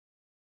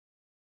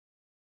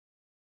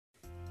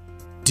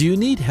Do you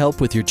need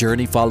help with your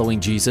journey following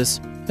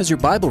Jesus? Has your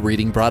Bible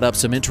reading brought up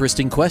some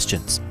interesting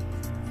questions?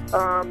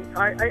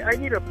 I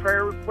need a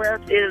prayer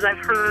request.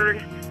 I've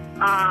heard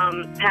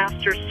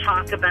pastors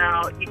talk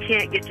about you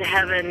can't get to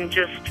heaven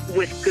just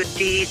with good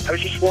deeds. I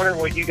was just wondering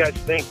what you guys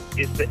think.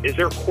 Is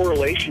there a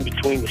correlation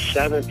between the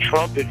seventh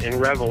trumpet in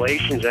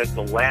Revelations as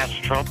the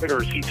last trumpet,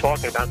 or is he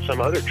talking about some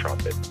other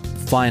trumpet?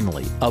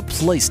 Finally, a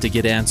place to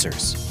get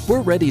answers.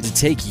 We're ready to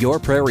take your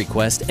prayer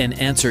request and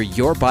answer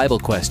your Bible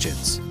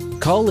questions.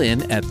 Call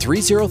in at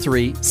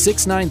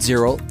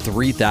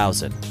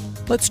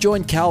 303-690-3000. Let's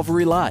join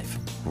Calvary Live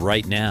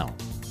right now.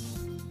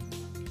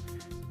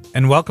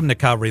 And welcome to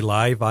Calvary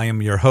Live. I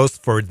am your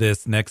host for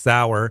this next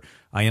hour.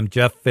 I am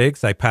Jeff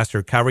Figs. I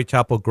pastor Calvary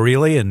Chapel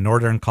Greeley in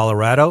northern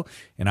Colorado,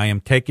 and I am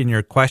taking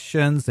your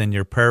questions and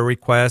your prayer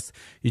requests.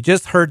 You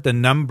just heard the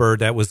number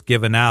that was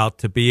given out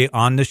to be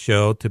on the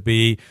show, to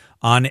be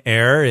on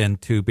air, and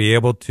to be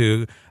able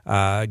to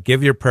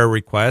give your prayer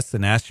requests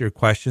and ask your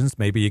questions.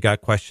 Maybe you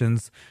got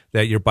questions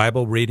that your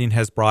Bible reading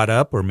has brought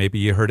up, or maybe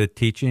you heard a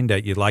teaching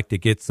that you'd like to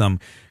get some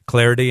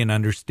clarity and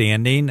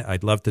understanding.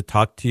 I'd love to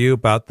talk to you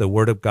about the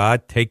Word of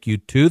God, take you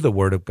to the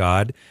Word of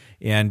God,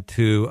 and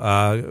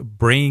to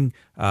bring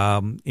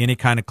any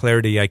kind of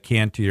clarity I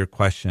can to your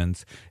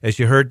questions. As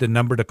you heard, the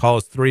number to call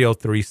is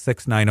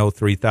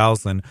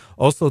 303-690-3000.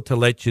 Also, to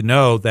let you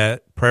know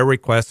that prayer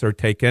requests are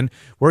taken.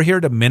 We're here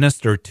to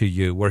minister to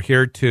you. We're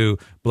here to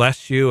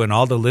bless you and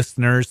all the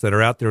listeners that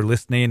are out there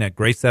listening at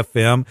Grace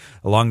FM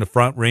along the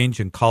Front Range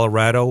in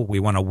Colorado. We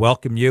want to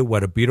welcome you.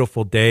 What a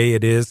beautiful day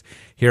it is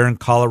here in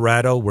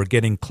Colorado. We're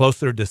getting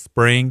closer to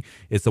spring.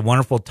 It's a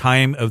wonderful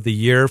time of the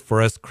year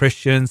for us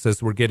Christians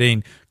as we're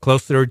getting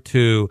closer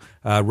to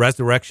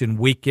Resurrection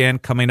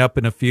Weekend coming up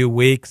in a few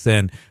weeks,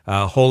 and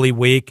Holy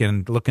Week,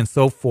 and looking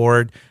so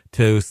forward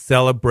to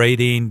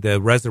celebrating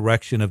the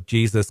resurrection of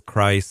Jesus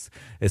Christ.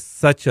 It's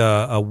such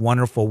a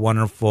wonderful,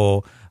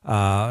 wonderful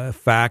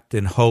fact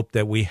and hope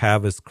that we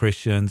have as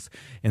Christians.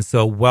 And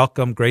so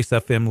welcome Grace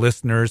FM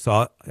listeners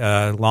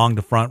along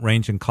the Front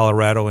Range in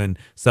Colorado and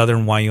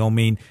southern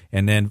Wyoming.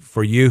 And then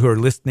for you who are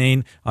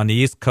listening on the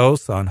East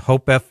Coast on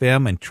Hope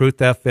FM and Truth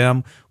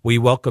FM, we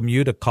welcome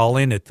you to call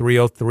in at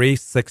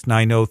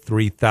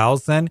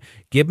 303-690-3000.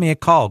 Give me a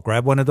call.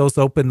 Grab one of those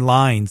open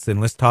lines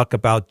and let's talk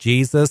about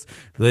Jesus.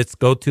 Let's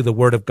go to the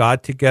Word of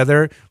God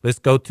together. Let's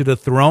go to the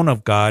throne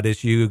of God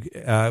as you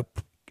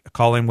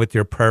call in with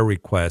your prayer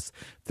requests.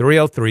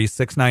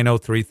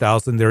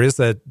 303-690-3000. There is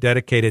a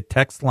dedicated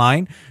text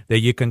line that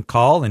you can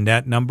call, and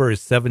that number is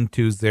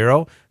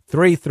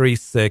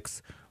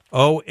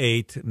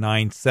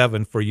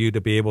 720-336-0897 for you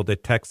to be able to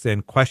text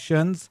in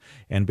questions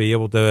and be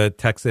able to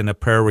text in a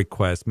prayer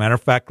request. Matter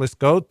of fact, let's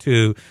go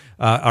to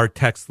our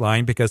text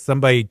line because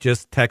somebody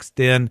just texted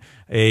in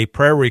a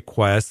prayer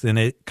request, and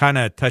it kind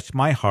of touched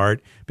my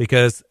heart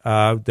because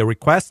the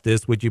request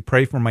is, would you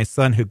pray for my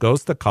son who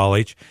goes to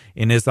college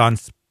and is on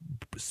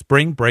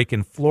spring break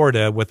in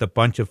Florida with a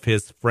bunch of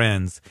his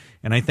friends?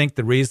 And I think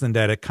the reason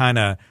that it kind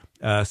of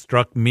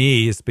struck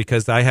me is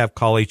because I have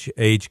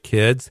college-age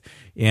kids,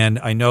 and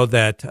I know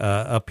that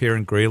up here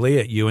in Greeley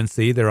at UNC,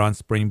 they're on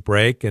spring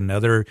break, and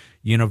other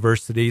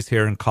universities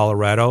here in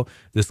Colorado,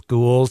 the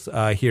schools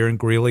here in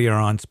Greeley are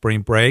on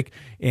spring break,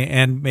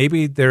 and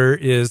maybe there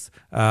is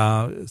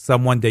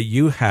someone that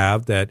you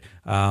have that,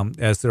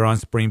 as they're on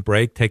spring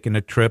break, taking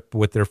a trip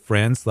with their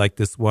friends, like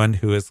this one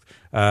who has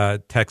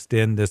texted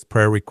in this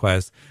prayer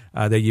request,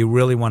 that you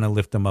really want to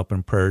lift them up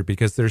in prayer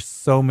because there's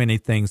so many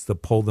things to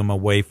pull them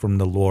away from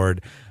the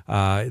Lord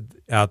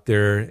out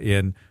there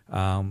in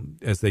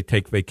as they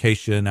take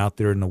vacation out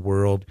there in the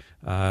world.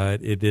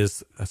 It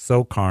is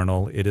so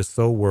carnal. It is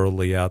so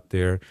worldly out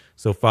there.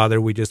 So,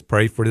 Father, we just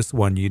pray for this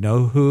one. You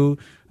know who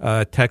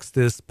texted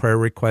this prayer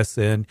request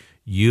in.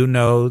 You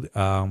know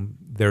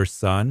their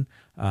son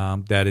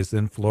that is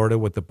in Florida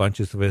with a bunch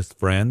of his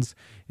friends.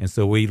 And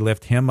so we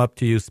lift him up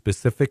to you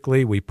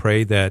specifically. We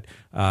pray that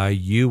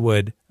you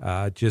would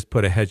just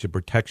put a hedge of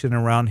protection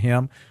around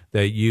him,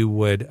 that you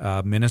would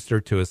minister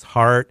to his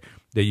heart,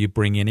 that you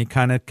bring any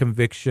kind of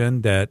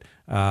conviction that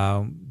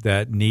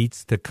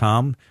needs to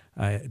come,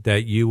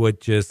 that you would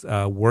just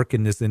work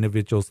in this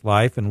individual's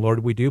life. And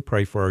Lord, we do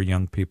pray for our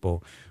young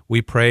people.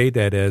 We pray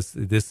that as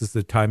this is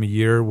the time of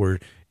year where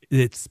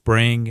it's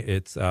spring,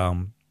 it's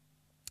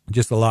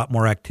just a lot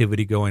more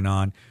activity going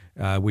on.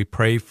 We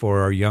pray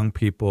for our young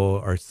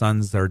people, our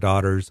sons, our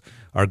daughters,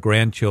 our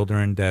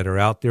grandchildren that are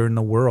out there in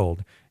the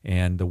world,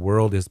 and the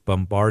world is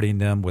bombarding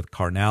them with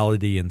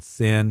carnality and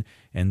sin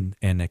and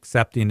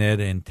accepting it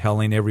and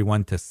telling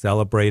everyone to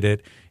celebrate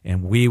it.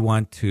 And we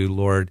want to,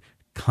 Lord,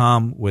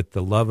 come with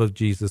the love of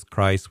Jesus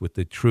Christ, with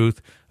the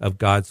truth of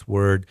God's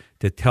word,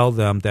 to tell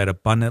them that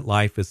abundant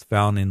life is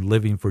found in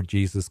living for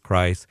Jesus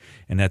Christ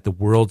and that the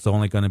world's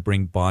only going to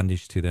bring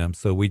bondage to them.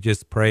 So we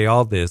just pray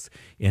all this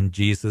in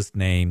Jesus'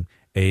 name.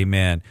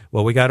 Amen.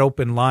 Well, we got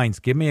open lines.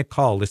 Give me a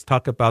call. Let's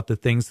talk about the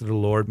things of the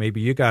Lord.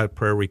 Maybe you got a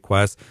prayer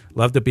request.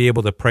 Love to be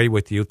able to pray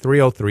with you.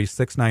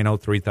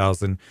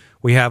 303-690-3000.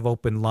 We have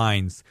open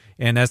lines.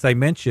 And as I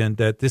mentioned,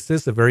 that this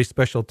is a very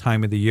special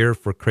time of the year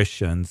for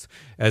Christians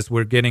as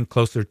we're getting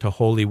closer to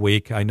Holy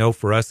Week. I know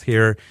for us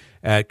here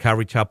at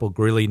Calvary Chapel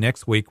Greeley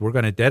next week, we're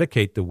going to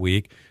dedicate the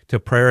week to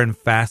prayer and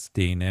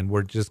fasting, and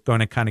we're just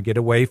going to kind of get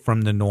away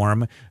from the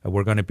norm.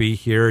 We're going to be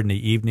here in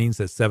the evenings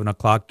at 7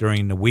 o'clock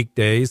during the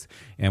weekdays,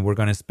 and we're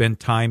going to spend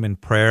time in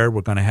prayer.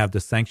 We're going to have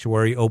the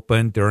sanctuary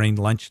open during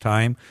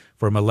lunchtime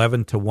from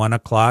 11 to 1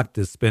 o'clock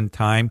to spend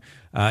time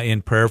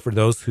in prayer for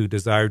those who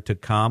desire to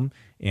come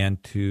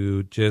and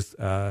to just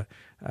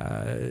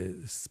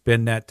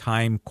spend that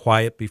time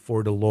quiet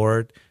before the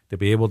Lord, to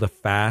be able to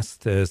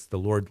fast as the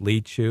Lord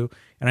leads you.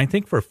 And I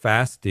think for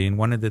fasting,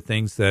 one of the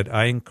things that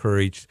I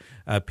encourage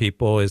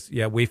people is,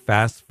 we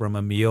fast from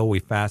a meal, we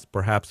fast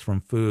perhaps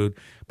from food,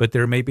 but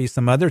there may be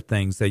some other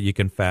things that you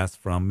can fast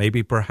from,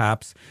 maybe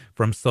perhaps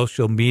from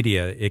social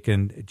media. It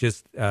can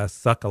just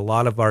suck a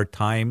lot of our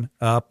time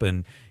up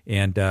and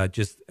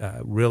just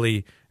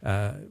really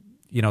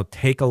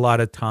take a lot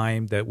of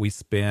time that we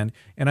spend.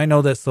 And I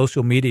know that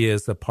social media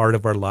is a part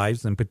of our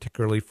lives, and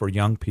particularly for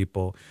young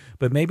people,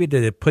 but maybe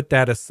to put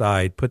that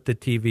aside, put the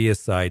TV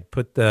aside,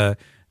 put the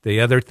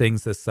other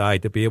things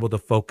aside to be able to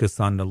focus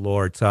on the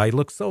Lord. So I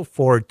look so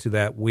forward to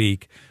that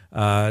week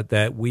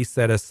that we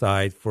set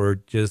aside for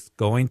just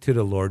going to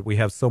the Lord. We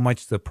have so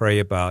much to pray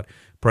about,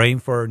 praying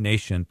for our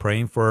nation,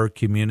 praying for our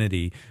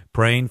community,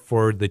 praying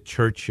for the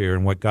church here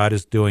and what God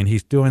is doing.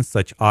 He's doing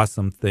such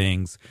awesome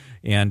things,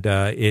 and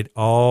it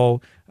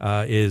all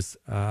is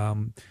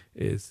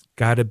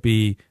got to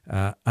be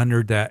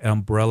under that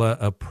umbrella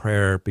of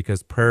prayer,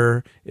 because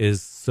prayer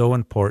is so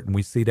important.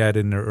 We see that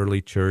in the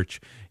early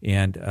church,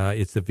 and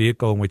it's the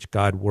vehicle in which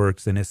God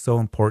works, and it's so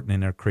important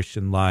in our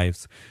Christian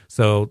lives.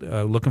 So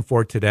looking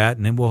forward to that,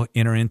 and then we'll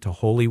enter into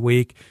Holy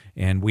Week,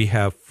 and we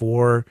have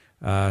 4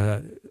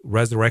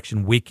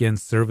 Resurrection Weekend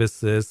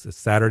services,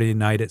 Saturday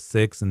night at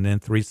 6, and then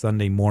 3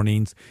 Sunday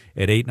mornings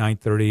at 8,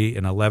 9:30,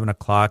 and 11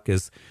 o'clock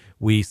as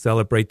we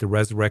celebrate the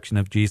resurrection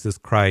of Jesus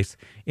Christ.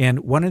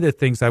 And one of the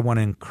things I want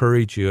to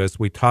encourage you as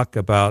we talk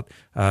about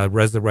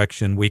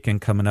Resurrection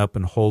Weekend coming up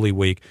and Holy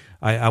Week,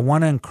 I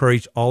want to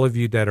encourage all of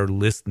you that are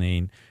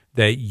listening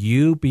that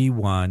you be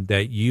one,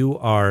 that you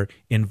are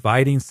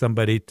inviting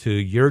somebody to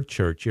your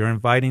church. You're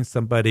inviting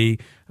somebody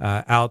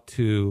out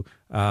to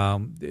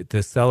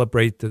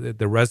celebrate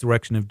the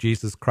resurrection of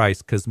Jesus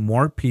Christ, because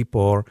more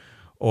people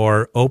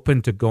are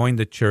open to going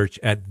to church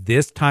at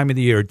this time of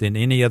the year than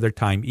any other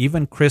time,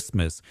 even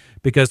Christmas.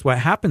 Because what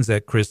happens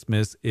at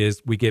Christmas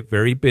is we get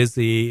very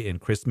busy in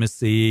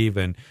Christmas Eve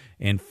and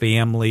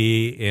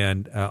family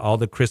and all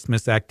the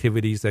Christmas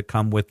activities that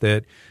come with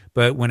it.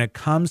 But when it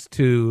comes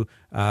to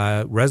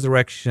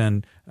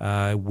Resurrection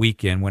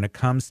Weekend, when it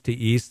comes to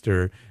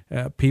Easter,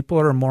 people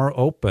are more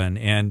open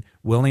and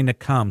willing to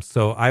come.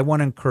 So I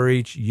want to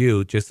encourage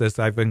you, just as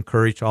I've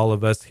encouraged all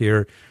of us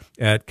here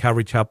at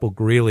Calvary Chapel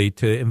Greeley,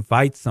 to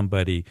invite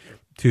somebody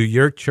to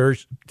your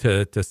church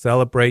to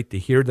celebrate, to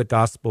hear the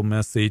gospel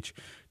message,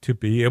 to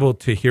be able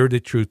to hear the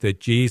truth that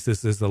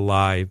Jesus is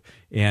alive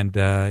and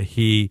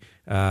he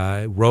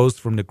rose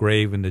from the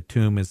grave and the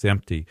tomb is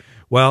empty.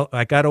 Well,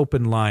 I got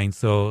open lines,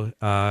 so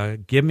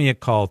give me a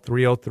call,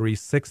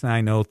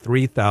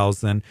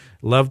 303-690-3000.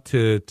 Love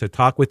to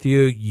talk with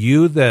you.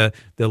 You, the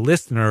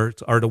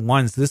listeners, are the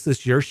ones. This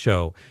is your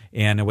show.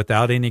 And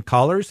without any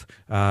callers,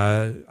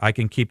 I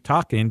can keep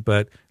talking,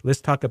 but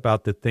let's talk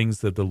about the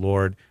things of the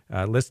Lord.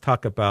 Let's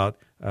talk about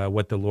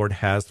what the Lord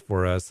has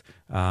for us.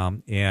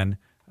 And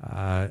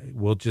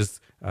we'll just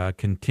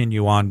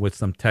continue on with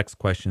some text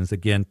questions.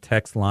 Again,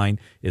 text line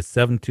is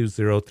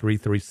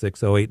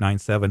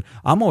 720-336-0897.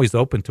 I'm always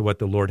open to what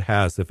the Lord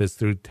has. If it's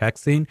through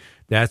texting,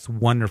 that's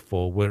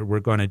wonderful. We're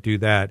going to do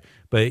that.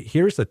 But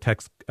here's a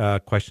text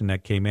question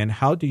that came in.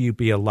 How do you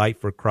be a light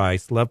for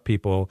Christ, love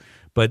people,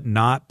 but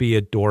not be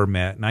a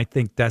doormat? And I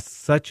think that's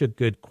such a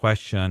good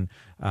question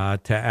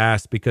to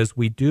ask, because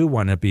we do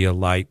want to be a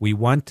light. We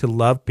want to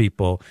love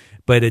people,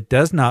 but it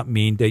does not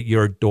mean that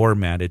you're a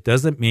doormat. It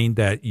doesn't mean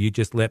that you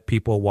just let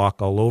people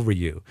walk all over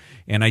you.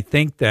 And I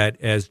think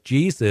that as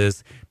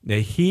Jesus,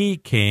 he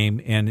came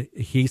and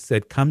he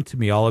said, "Come to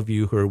me, all of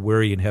you who are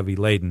weary and heavy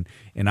laden,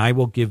 and I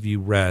will give you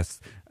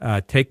rest.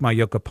 Take my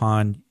yoke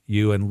upon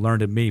you and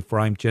learn of me, for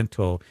I'm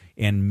gentle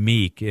and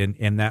meek."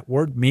 And that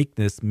word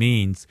meekness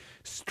means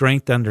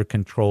strength under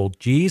control.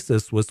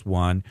 Jesus was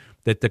one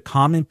that the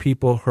common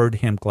people heard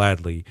him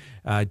gladly.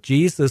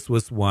 Jesus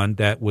was one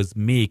that was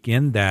meek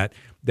in that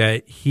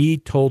he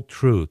told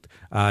truth.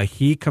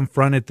 He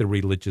confronted the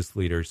religious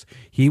leaders.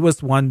 He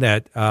was one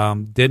that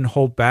didn't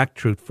hold back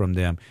truth from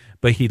them,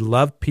 but he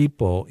loved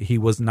people. He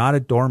was not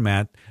a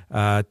doormat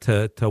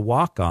to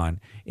walk on,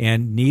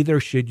 and neither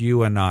should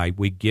you and I.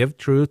 We give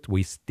truth.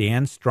 We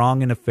stand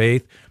strong in the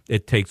faith.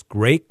 It takes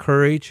great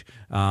courage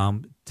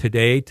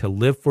today to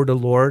live for the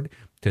Lord,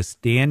 to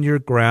stand your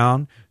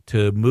ground,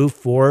 to move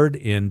forward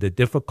in the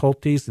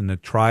difficulties and the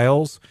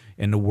trials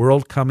and the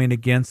world coming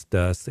against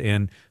us.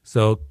 And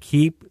so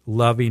keep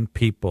loving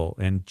people.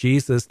 And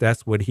Jesus,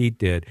 that's what he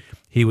did.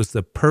 He was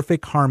the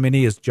perfect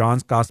harmony, as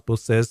John's gospel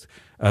says,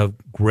 of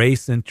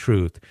grace and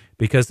truth.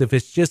 Because if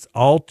it's just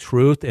all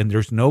truth and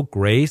there's no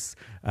grace,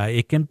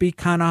 it can be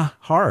kind of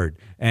hard.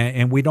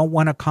 And we don't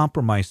want to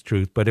compromise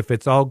truth. But if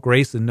it's all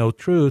grace and no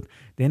truth,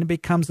 then it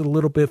becomes a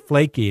little bit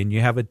flaky and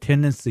you have a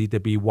tendency to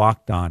be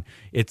walked on.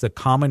 It's a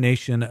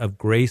combination of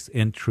grace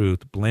and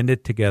truth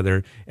blended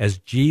together as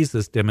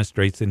Jesus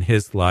demonstrates in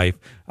his life.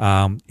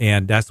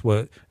 And that's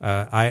what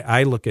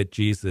I look at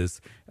Jesus,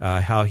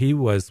 how he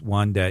was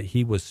one that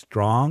he was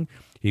strong,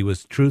 he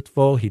was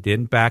truthful, he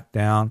didn't back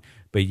down,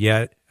 but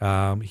yet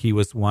he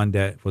was one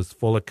that was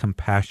full of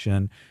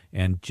compassion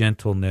and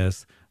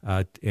gentleness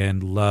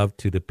and love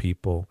to the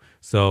people.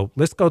 So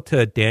let's go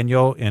to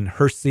Daniel in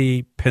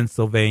Hersey,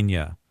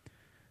 Pennsylvania.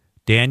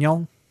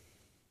 Daniel,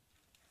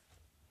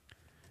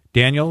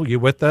 you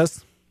with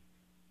us?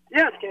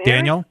 Yes, can you hear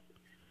Daniel? me?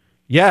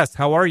 Yes,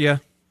 how are you?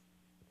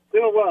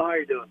 Doing well. How are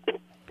you doing?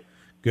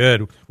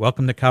 Good.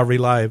 Welcome to Calvary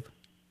Live.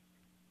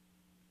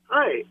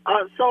 Hi.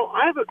 So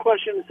I have a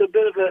question. It's a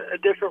bit of a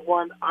different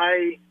one.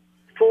 I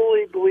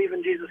fully believe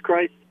in Jesus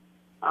Christ.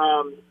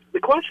 The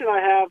question I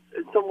have,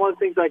 and one of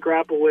the things I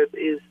grapple with,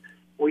 is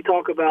we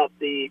talk about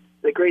the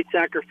great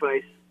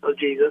sacrifice of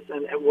Jesus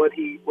and what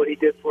he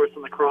did for us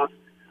on the cross.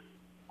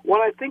 When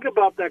I think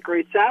about that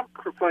great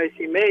sacrifice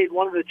he made,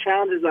 one of the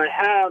challenges I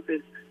have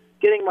is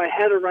getting my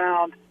head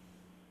around,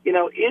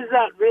 is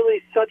that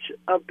really such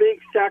a big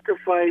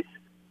sacrifice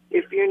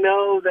if you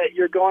know that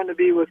you're going to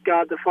be with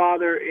God the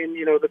Father in,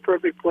 the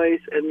perfect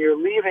place, and you're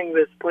leaving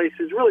this place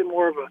is really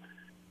more of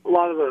a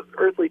lot of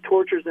earthly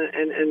tortures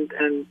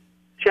and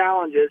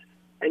challenges,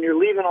 and you're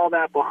leaving all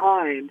that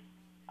behind.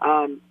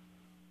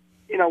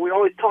 We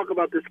always talk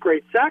about this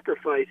great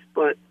sacrifice,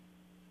 but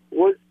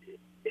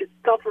it's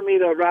tough for me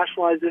to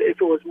rationalize it if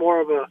it was more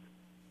of a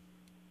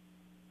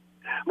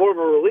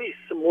release,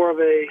 more of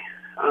a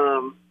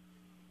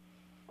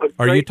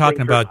Are you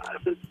talking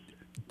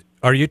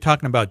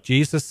about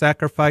Jesus'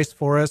 sacrifice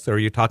for us, or are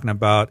you talking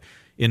about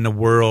in the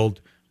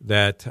world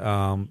that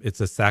it's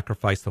a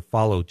sacrifice to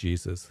follow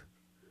Jesus?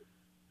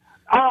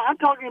 I'm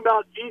talking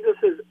about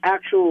Jesus'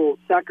 actual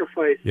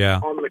sacrifice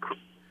on the cross.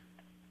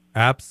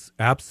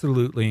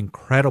 Absolutely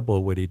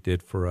incredible what he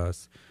did for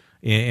us.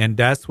 And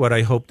that's what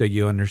I hope that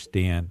you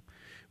understand.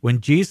 When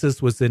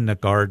Jesus was in the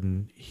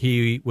garden,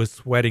 he was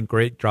sweating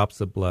great drops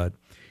of blood.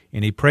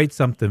 And he prayed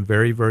something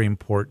very, very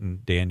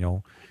important,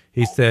 Daniel.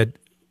 He said,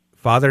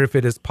 Father, if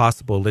it is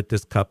possible, let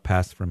this cup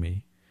pass from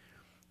me.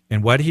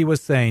 And what he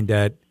was saying,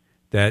 that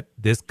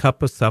this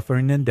cup of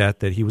suffering and death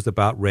that he was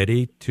about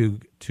ready to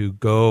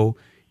go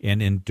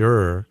and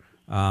endure,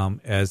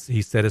 as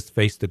he set his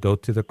face to go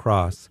to the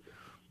cross,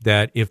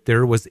 that if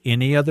there was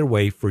any other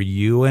way for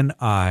you and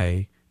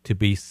I to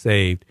be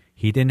saved,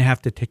 he didn't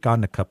have to take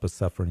on the cup of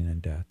suffering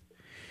and death.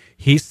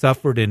 He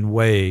suffered in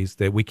ways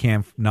that we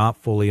can not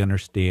fully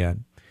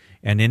understand.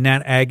 And in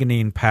that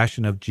agony and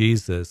passion of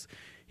Jesus,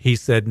 he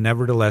said,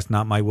 nevertheless,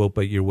 not my will,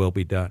 but your will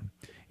be done.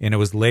 And it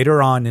was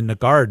later on in the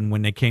garden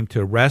when they came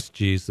to arrest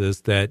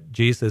Jesus that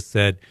Jesus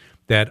said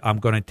that I'm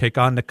going to take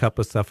on the cup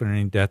of suffering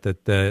and death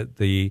that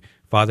the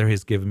Father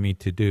has given me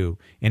to do.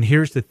 And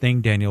here's the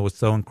thing, Daniel, was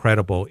so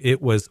incredible. It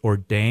was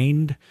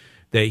ordained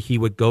that he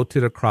would go to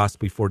the cross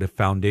before the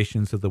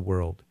foundations of the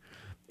world.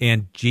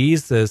 And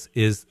Jesus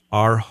is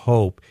our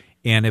hope.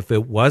 And if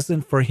it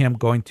wasn't for him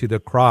going to the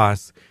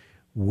cross,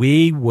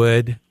 we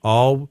would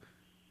all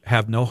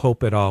have no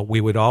hope at all.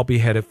 We would all be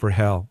headed for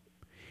hell.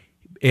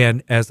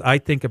 And as I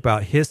think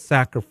about his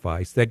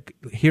sacrifice,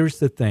 here's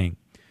the thing.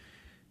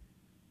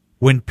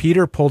 When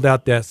Peter pulled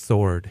out that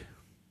sword,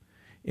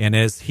 and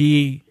as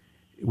he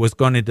was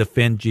going to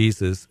defend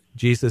Jesus,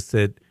 Jesus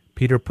said,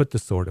 Peter, put the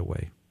sword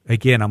away.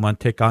 Again, I'm going to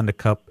take on the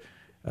cup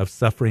of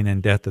suffering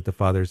and death that the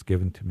Father has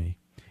given to me.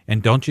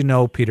 And don't you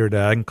know, Peter,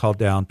 that I can call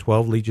down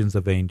 12 legions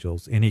of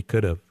angels? And he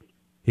could have.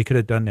 He could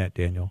have done that,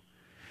 Daniel.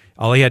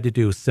 All he had to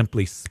do was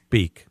simply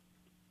speak.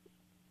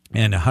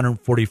 And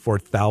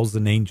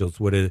 144,000 angels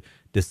would have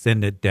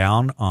descended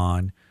down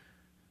on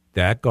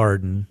that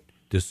garden,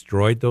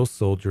 destroyed those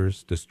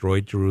soldiers,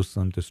 destroyed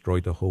Jerusalem,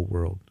 destroyed the whole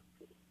world.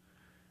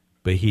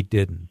 But he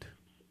didn't.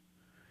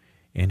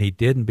 And he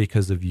didn't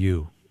because of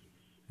you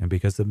and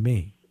because of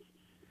me.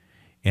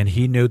 And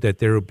he knew that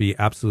there would be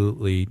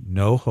absolutely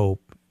no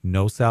hope,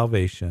 no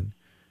salvation,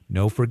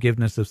 no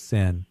forgiveness of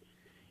sin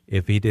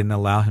if he didn't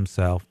allow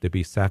himself to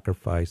be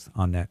sacrificed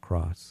on that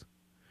cross.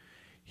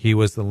 He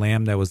was the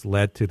lamb that was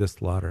led to the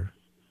slaughter.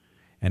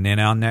 And then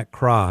on that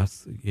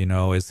cross,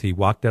 as he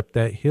walked up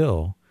that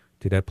hill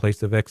to that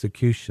place of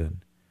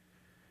execution,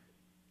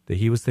 that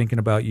he was thinking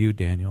about you,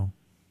 Daniel.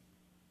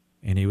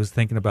 And he was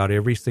thinking about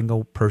every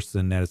single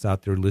person that is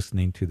out there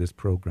listening to this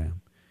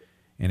program.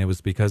 And it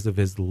was because of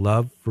his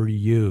love for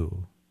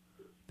you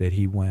that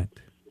he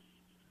went.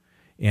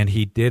 And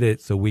he did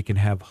it so we can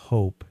have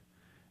hope,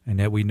 and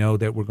that we know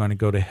that we're going to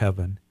go to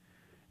heaven,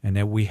 and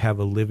that we have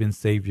a living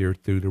Savior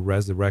through the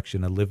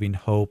resurrection, a living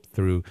hope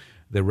through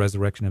the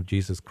resurrection of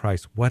Jesus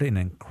Christ. What an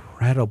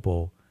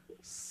incredible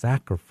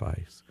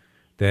sacrifice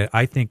that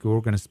I think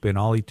we're going to spend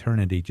all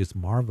eternity just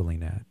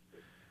marveling at.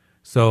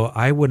 So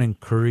I would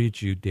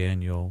encourage you,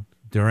 Daniel,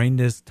 during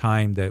this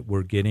time that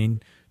we're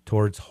getting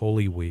towards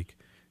Holy Week,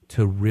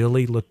 to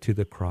really look to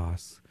the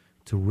cross,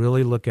 to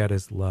really look at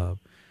his love,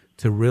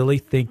 to really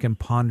think and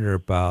ponder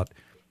about,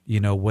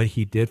 what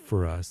he did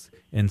for us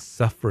in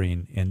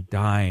suffering and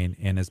dying,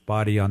 and his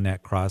body on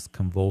that cross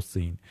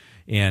convulsing,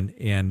 and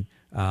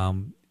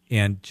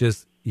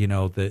just,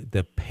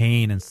 the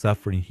pain and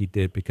suffering he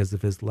did because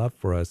of his love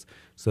for us,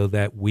 so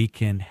that we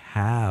can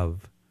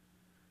have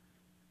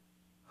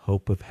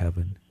hope of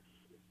heaven.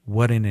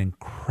 What an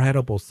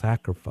incredible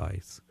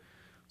sacrifice.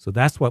 So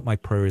that's what my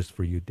prayer is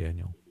for you,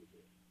 Daniel.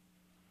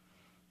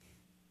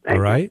 All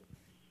right?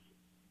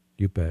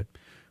 You bet.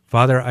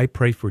 Father, I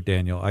pray for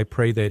Daniel. I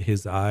pray that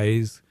his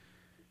eyes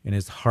and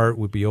his heart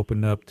would be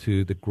opened up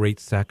to the great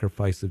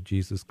sacrifice of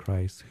Jesus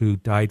Christ, who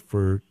died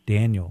for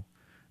Daniel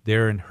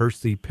there in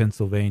Hersey,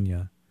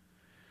 Pennsylvania.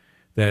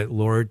 That,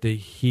 Lord, that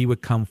he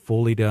would come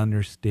fully to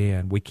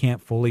understand. We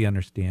can't fully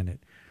understand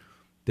it.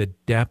 The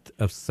depth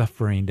of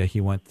suffering that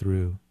he went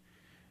through.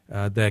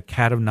 The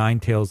cat of nine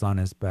tails on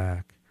his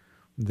back.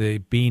 The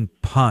being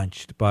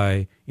punched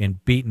by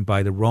and beaten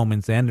by the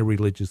Romans and the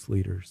religious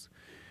leaders.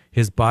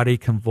 His body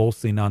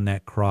convulsing on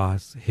that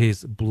cross.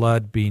 His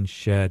blood being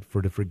shed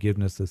for the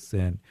forgiveness of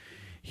sin.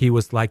 He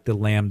was like the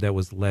lamb that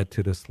was led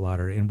to the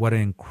slaughter. And what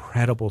an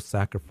incredible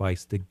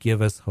sacrifice to give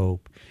us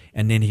hope.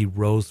 And then he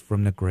rose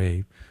from the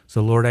grave.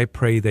 So, Lord, I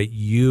pray that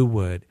you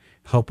would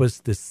help us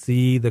to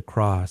see the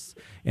cross.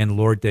 And,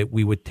 Lord, that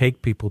we would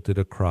take people to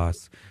the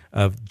cross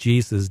of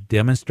Jesus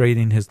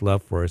demonstrating his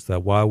love for us,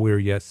 that while we were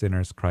yet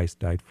sinners, Christ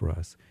died for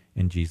us.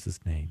 In Jesus'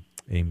 name,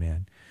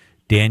 amen.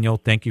 Daniel,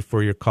 thank you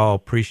for your call.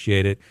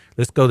 Appreciate it.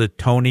 Let's go to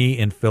Tony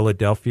in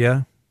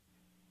Philadelphia.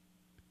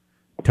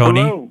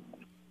 Tony? Hello.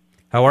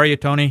 How are you,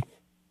 Tony?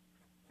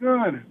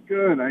 Good,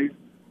 good. I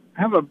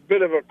have a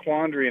bit of a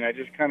quandary, and I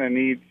just kind of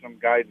need some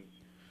guidance.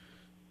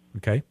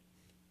 Okay.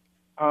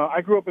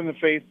 I grew up in the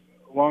faith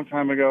a long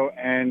time ago,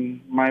 and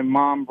my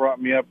mom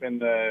brought me up in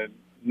the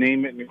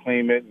name it and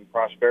claim it and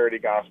prosperity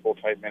gospel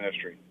type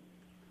ministry.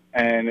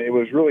 And it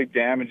was really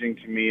damaging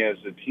to me as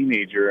a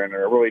teenager, and I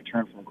really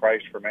turned from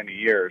Christ for many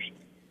years,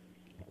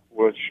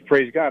 which,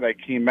 praise God, I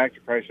came back to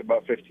Christ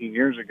about 15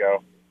 years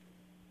ago.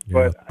 Yeah,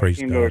 but I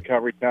came to a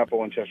Calvary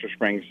Chapel in Chester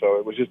Springs, so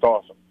it was just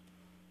awesome.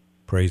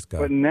 Praise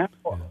God. But now,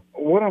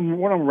 what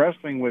I'm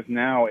wrestling with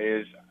now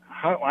is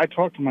how I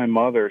talk to my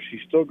mother. She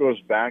still goes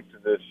back to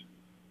this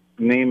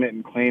name it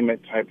and claim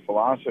it type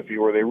philosophy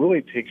where they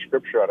really take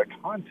Scripture out of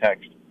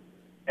context,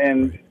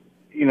 and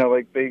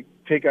like they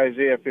take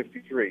Isaiah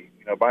 53,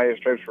 by his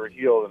stripes we're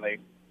healed, and they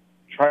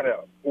try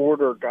to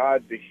order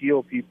God to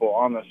heal people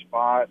on the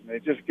spot, and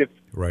it just gets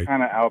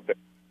kind of out there.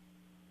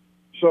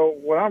 So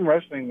what I'm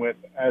wrestling with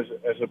as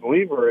a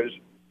believer is,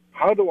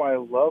 how do I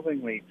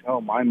lovingly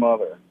tell my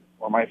mother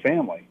or my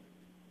family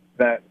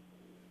that,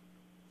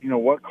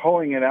 what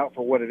calling it out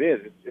for what it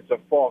is, it's a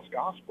false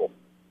gospel.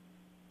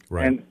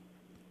 Right. And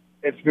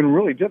it's been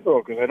really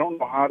difficult because I don't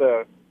know how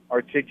to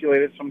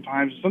articulate it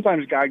sometimes.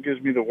 Sometimes God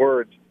gives me the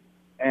words,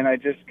 and I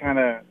just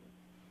I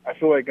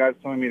feel like God's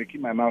telling me to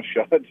keep my mouth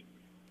shut.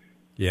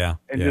 Yeah.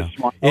 And just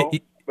smile.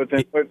 But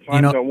then at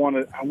times I want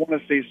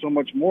to say so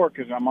much more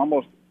because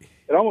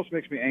it almost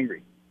makes me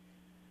angry.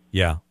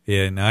 Yeah,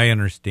 and I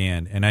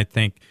understand. And I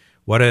think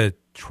what a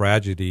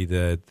tragedy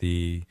that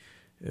the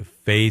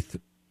faith,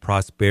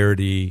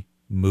 prosperity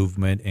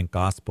movement and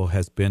gospel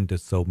has been to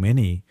so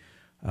many,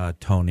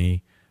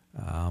 Tony.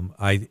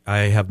 I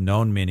have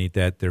known many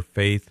that their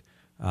faith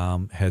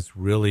has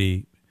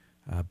really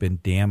been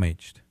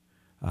damaged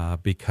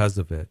because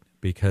of it,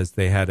 because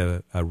they had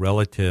a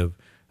relative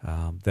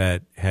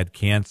that had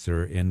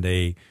cancer and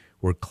they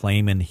were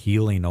claiming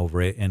healing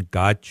over it, and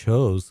God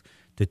chose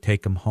to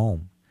take them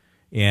home.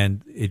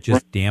 And it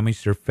just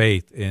damaged their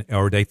faith,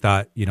 or they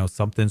thought,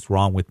 something's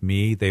wrong with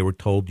me. They were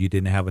told you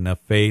didn't have enough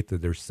faith, or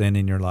there's sin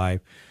in your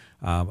life.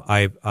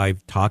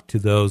 I've talked to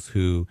those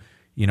who,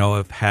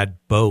 have had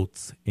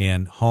boats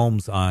and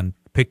homes on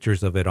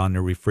pictures of it on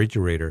their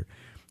refrigerator,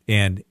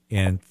 and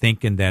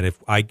thinking that if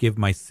I give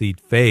my seed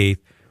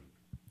faith,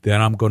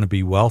 then I'm going to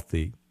be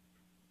wealthy.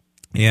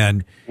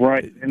 And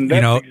and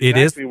that's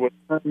exactly what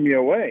turned me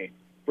away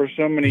for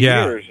so many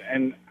years,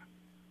 and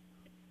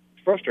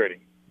it's frustrating.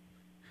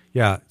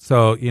 Yeah.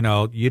 So,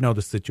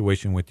 the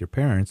situation with your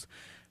parents.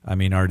 I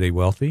mean, are they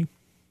wealthy?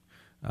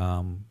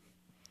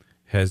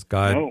 Has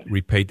God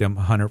repaid them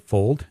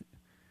 100-fold?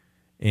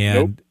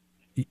 And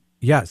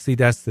yeah, see,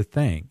 that's the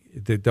thing.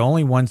 The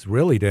only ones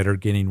really that are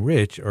getting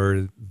rich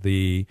are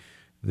the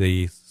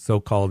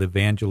so-called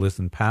evangelists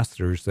and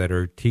pastors that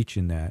are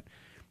teaching that.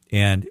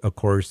 And of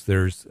course,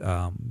 there's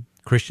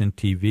Christian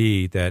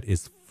TV that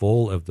is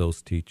full of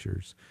those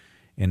teachers,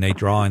 and they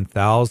draw in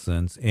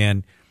thousands.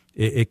 And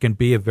it can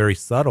be a very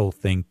subtle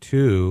thing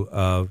too,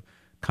 of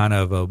kind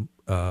of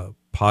a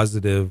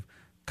positive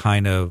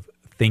kind of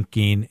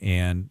thinking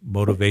and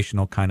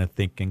motivational kind of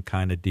thinking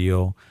kind of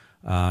deal,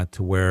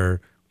 to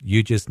where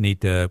you just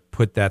need to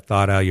put that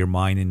thought out of your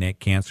mind and that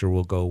cancer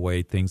will go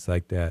away, things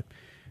like that.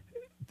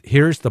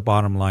 Here's the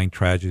bottom line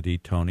tragedy,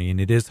 Tony, and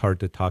it is hard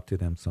to talk to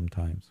them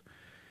sometimes,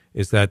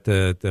 is that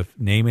the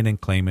name it and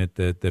claim it,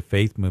 the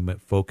faith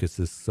movement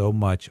focuses so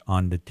much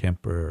on the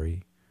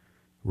temporary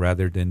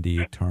rather than the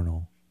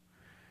eternal.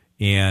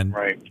 And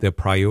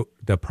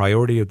the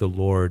priority of the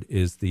Lord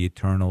is the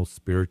eternal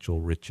spiritual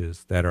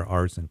riches that are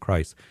ours in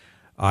Christ.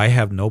 I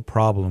have no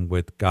problem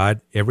with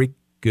God. Every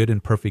good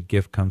and perfect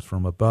gift comes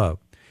from above.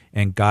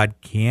 And God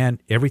can,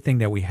 everything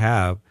that we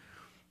have,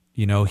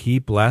 he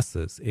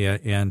blesses.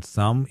 And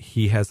some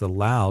he has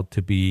allowed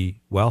to be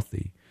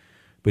wealthy.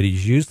 But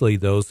he's usually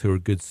those who are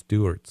good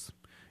stewards.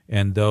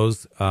 And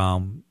those,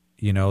 are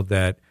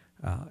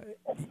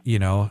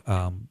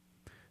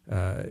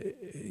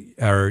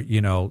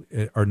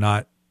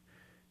not,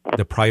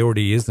 the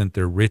priority isn't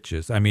their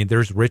riches. I mean,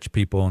 there's rich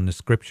people in the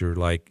scripture,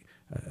 like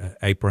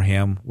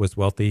Abraham was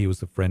wealthy. He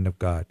was a friend of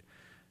God.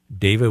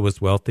 David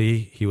was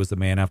wealthy. He was a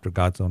man after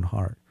God's own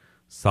heart.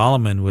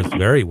 Solomon was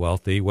very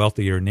wealthy,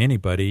 wealthier than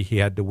anybody. He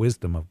had the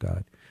wisdom of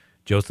God.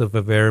 Joseph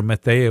of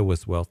Arimathea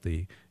was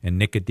wealthy, and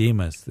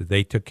Nicodemus,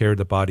 they took care of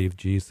the body of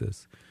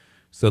Jesus.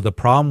 So the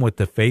problem with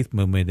the faith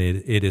movement,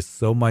 it is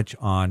so much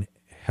on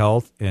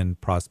health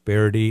and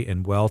prosperity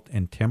and wealth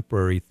and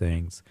temporary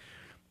things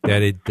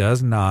that it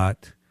does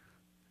not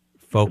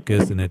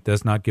focus, and it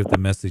does not give the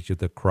message of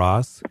the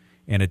cross,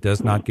 and it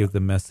does not give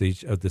the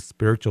message of the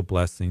spiritual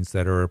blessings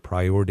that are a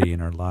priority in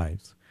our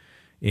lives.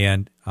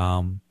 And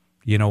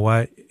you know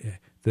what?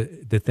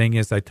 The thing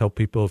is, I tell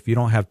people, if you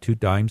don't have 2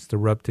 dimes to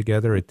rub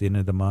together at the end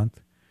of the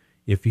month,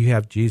 if you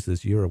have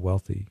Jesus, you're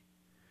wealthy.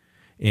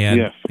 And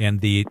yes.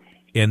 and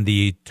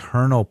the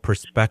eternal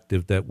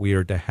perspective that we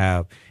are to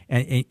have,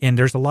 and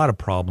there's a lot of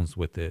problems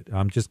with it.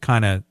 I'm just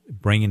kind of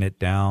bringing it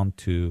down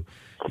to,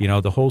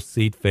 the whole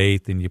seed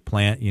faith, and you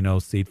plant,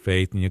 seed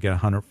faith, and you get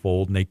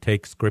 100-fold, and they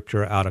take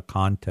scripture out of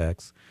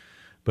context.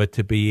 But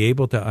to be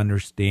able to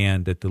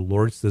understand that the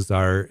Lord's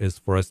desire is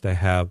for us to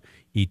have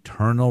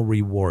eternal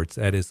rewards,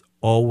 that is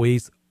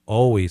always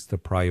the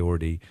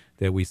priority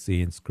that we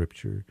see in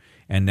Scripture.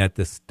 And that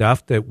the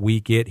stuff that we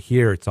get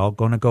here, it's all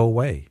going to go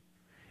away.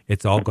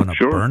 It's all going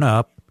to burn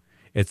up.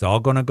 It's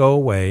all going to go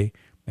away.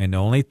 And the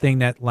only thing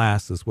that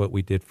lasts is what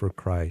we did for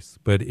Christ.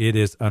 But it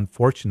is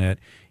unfortunate.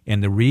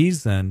 And the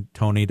reason,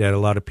 Tony, that a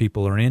lot of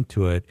people are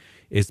into it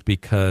is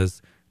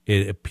because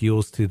it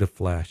appeals to the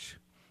flesh.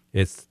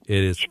 It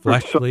is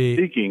fleshly.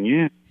 Seeking,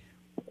 yeah.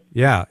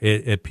 Yeah,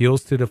 it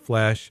appeals to the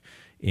flesh,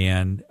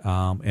 and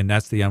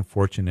that's the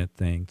unfortunate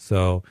thing.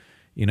 So,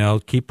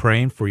 keep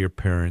praying for your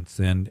parents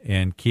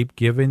and keep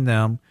giving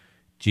them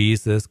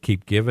Jesus,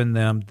 keep giving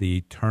them the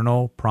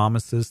eternal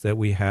promises that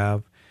we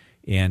have,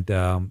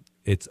 and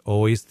it's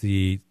always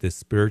the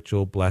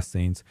spiritual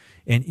blessings.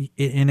 And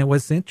it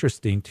was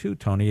interesting too,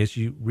 Tony, as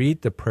you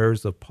read the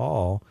prayers of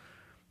Paul,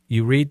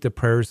 you read the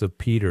prayers of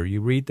Peter,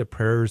 you read the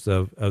prayers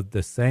of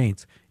the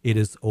saints, it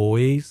is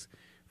always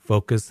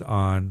focused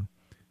on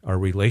our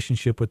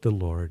relationship with the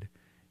Lord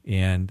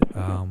and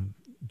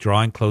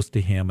drawing close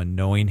to him and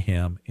knowing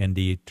him and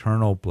the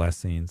eternal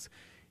blessings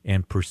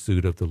and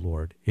pursuit of the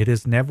Lord. It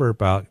is never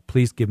about,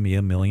 please give me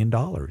 $1 million.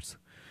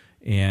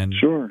 And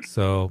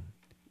so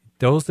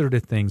those are the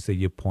things that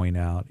you point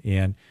out.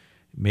 And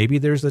maybe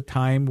there's a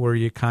time where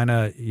you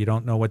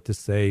don't know what to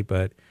say,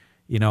 but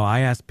I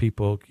ask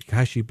people,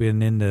 gosh, you've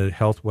been in the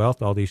health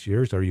wealth all these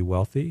years. Are you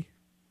wealthy?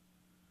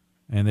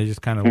 And they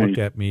just kind of look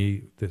at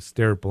me,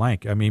 stare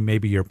blank. I mean,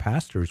 maybe your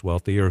pastor's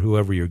wealthy or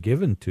whoever you're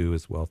given to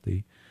is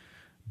wealthy,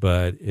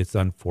 but it's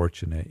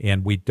unfortunate.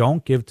 And we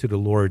don't give to the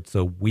Lord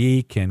so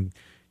we can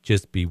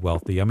just be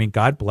wealthy. I mean,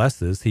 God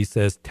blesses. He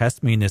says,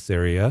 test me in this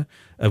area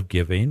of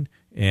giving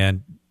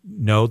and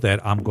know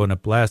that I'm going to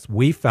bless.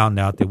 We found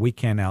out that we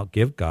can't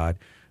outgive God,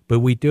 but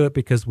we do it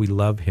because we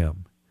love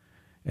him.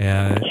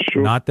 And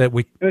not that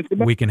we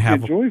can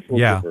have enjoy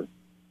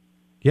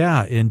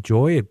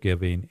of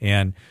giving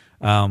and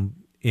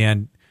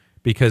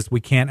because we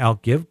can't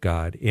outgive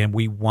God and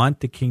we want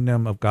the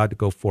kingdom of God to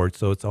go forward.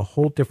 So it's a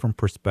whole different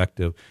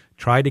perspective.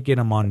 Try to get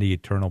them on the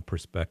eternal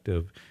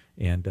perspective,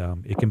 and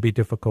it can be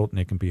difficult and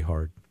it can be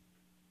hard.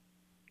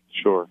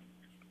 Sure.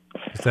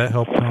 Does that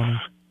help, Tony?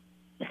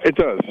 It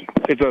does.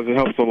 It does. It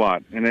helps a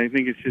lot, and I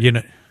think it's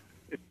just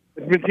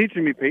it's been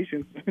teaching me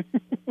patience.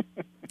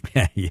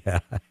 Yeah,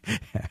 a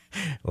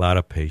lot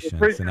of patience.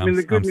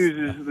 The good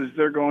news is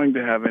they're going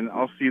to heaven.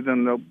 I'll see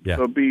them.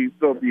 They'll be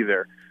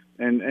there,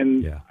 and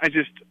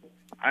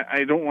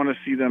I don't want to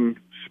see them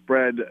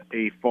spread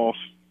a false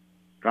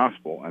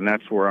gospel, and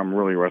that's where I'm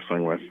really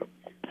wrestling with.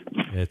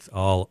 It's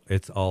all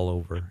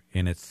over,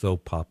 and it's so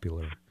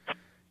popular,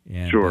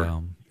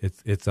 and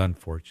it's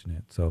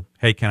unfortunate. So,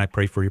 hey, can I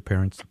pray for your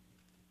parents?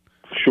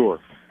 Sure.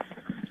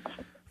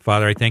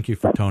 Father, I thank you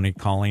for Tony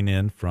calling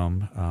in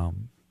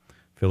from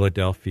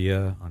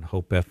Philadelphia on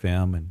Hope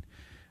FM, and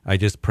I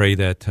just pray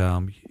that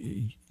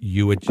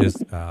you would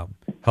just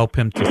help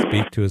him to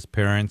speak to his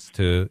parents,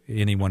 to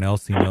anyone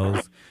else he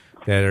knows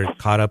that are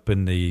caught up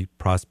in the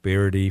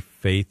prosperity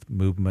faith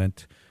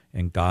movement,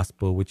 and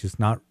gospel, which is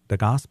not the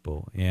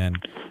gospel, and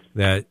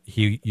that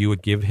you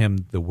would give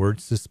him the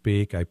words to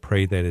speak. I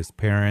pray that his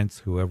parents,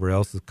 whoever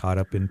else is caught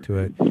up into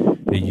it,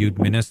 that you'd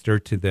minister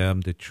to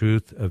them the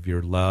truth of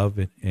your love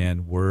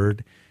and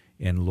word,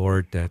 and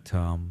Lord, that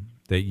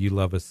you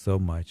love us so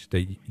much,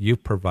 that you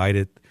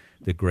provided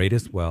the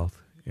greatest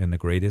wealth and the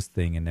greatest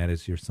thing, and that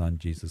is your Son,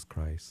 Jesus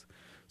Christ.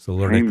 So,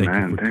 Lord, Amen. I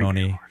thank you for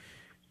Tony.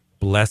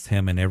 Bless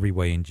him in every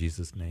way in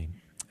Jesus' name.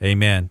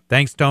 Amen.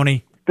 Thanks,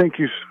 Tony. Thank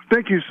you.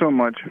 Thank you so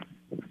much.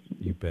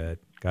 You bet.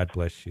 God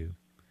bless you.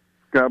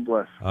 God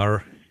bless.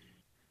 All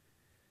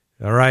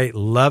right.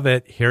 Love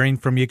it. Hearing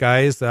from you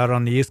guys out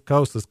on the East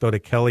Coast. Let's go to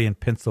Kelly in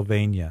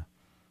Pennsylvania.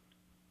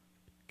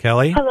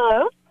 Kelly?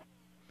 Hello.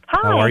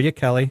 Hi. How are you,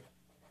 Kelly?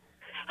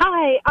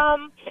 Hi. I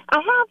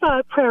have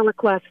a prayer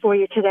request for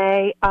you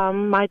today.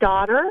 My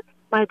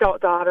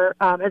adult daughter,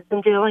 has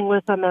been dealing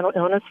with a mental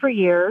illness for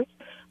years.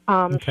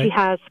 Okay. She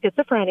has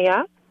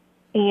schizophrenia,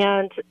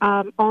 and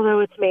although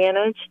it's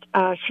managed,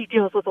 she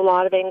deals with a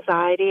lot of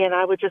anxiety, and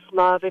I would just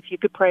love if you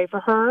could pray for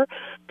her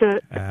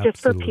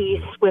just for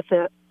peace with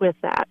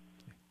that.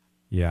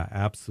 Yeah,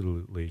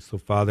 absolutely. So,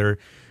 Father,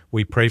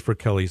 we pray for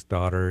Kelly's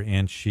daughter,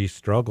 and she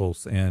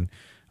struggles, and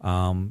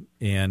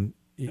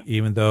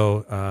even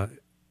though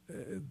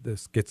the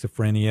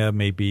schizophrenia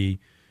may be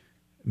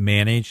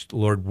managed,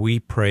 Lord, we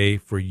pray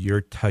for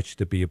your touch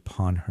to be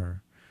upon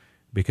her,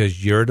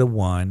 because you're the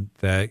one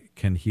that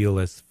can heal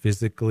us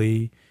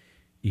physically,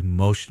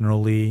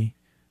 emotionally,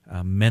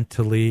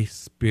 mentally,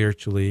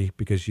 spiritually,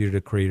 because you're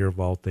the creator of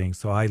all things.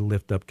 So I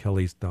lift up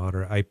Kelly's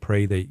daughter. I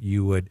pray that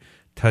you would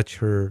touch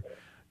her,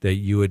 that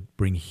you would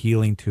bring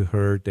healing to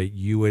her, that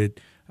you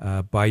would,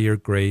 by your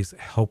grace,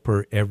 help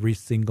her every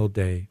single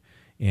day,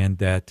 and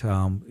that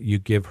you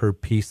give her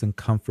peace and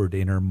comfort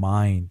in her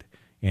mind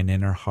and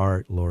in her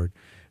heart, Lord.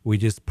 We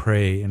just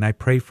pray, and I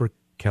pray for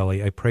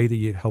Kelly. I pray that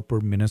you help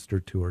her minister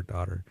to her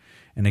daughter,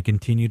 and I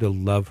continue to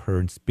love her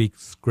and speak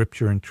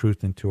scripture and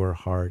truth into her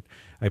heart.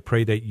 I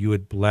pray that you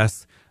would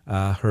bless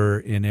her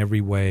in every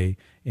way,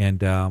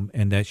 and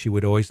that she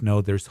would always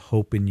know there's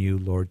hope in you,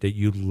 Lord, that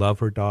you love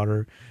her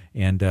daughter,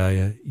 and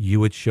you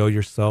would show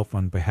yourself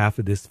on behalf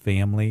of this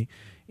family.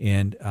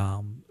 And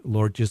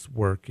Lord, just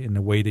work in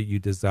the way that you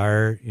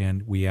desire.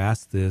 And we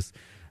ask this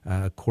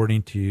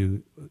according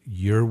to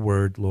your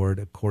word, Lord,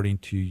 according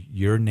to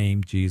your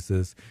name,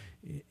 Jesus,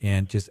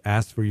 and just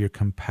ask for your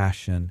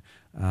compassion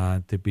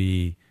to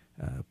be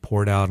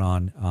poured out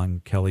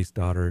on Kelly's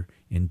daughter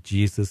in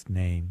Jesus'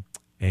 name.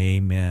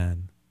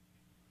 Amen.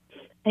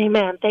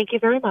 Amen. Thank you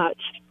very much.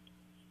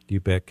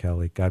 You bet,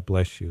 Kelly. God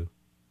bless you.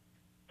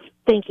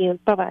 Thank you.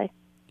 Bye-bye.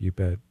 You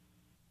bet.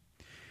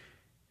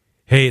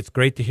 Hey, it's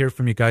great to hear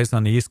from you guys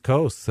on the East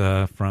Coast,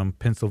 from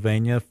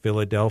Pennsylvania,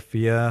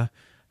 Philadelphia.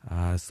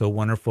 So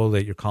wonderful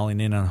that you're calling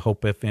in on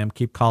Hope FM.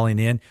 Keep calling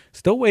in.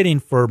 Still waiting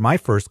for my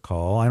first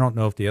call. I don't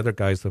know if the other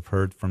guys have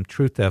heard from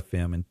Truth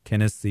FM in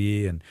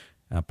Tennessee and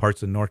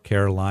parts of North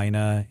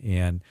Carolina.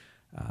 And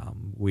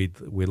we'd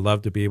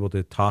love to be able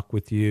to talk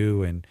with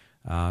you. And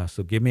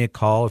so give me a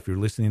call if you're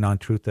listening on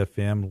Truth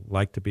FM. I'd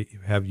like to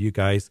have you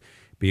guys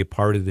be a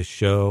part of the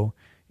show.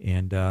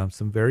 And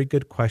some very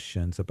good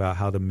questions about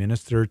how to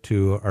minister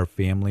to our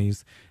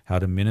families, how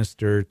to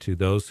minister to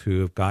those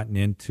who have gotten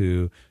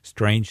into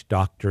strange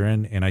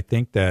doctrine. And I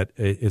think that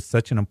it's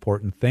such an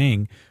important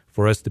thing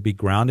for us to be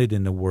grounded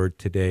in the Word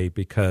today,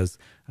 because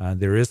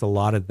there is a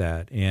lot of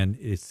that. And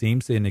it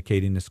seems to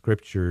indicate in the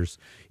Scriptures,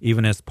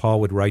 even as Paul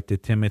would write to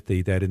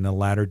Timothy, that in the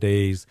latter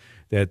days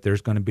that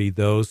there's going to be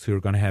those who are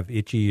going to have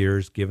itchy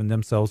ears, giving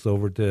themselves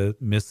over to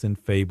myths and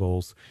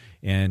fables,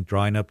 and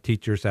drawing up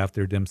teachers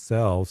after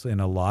themselves. And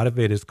a lot of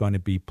it is going to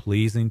be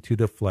pleasing to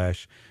the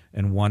flesh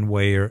in one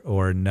way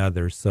or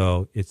another.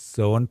 So it's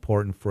so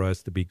important for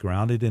us to be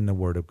grounded in the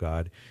Word of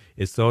God.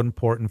 It's so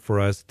important for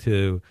us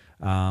to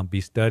be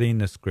studying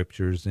the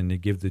Scriptures and to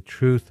give the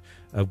truth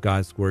of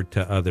God's Word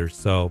to others.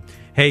 So,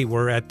 hey,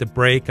 we're at the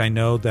break. I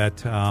know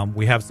that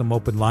we have some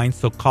open lines,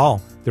 so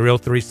call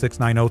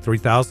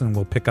 303-690-3000.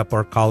 We'll pick up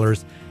our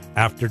callers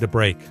after the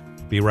break.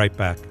 Be right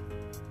back.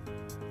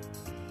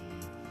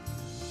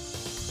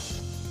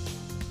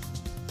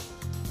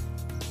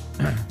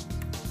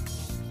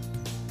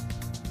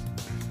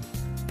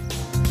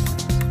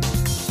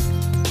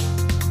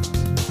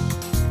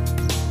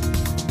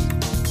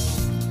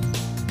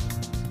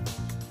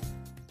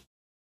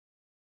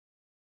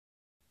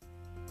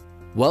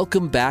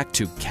 Welcome back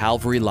to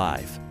Calvary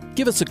Live.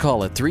 Give us a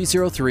call at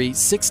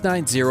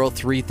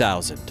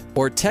 303-690-3000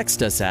 or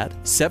text us at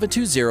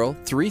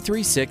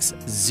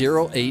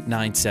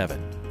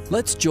 720-336-0897.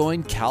 Let's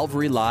join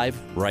Calvary Live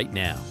right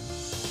now.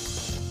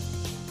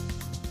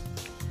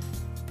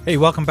 Hey,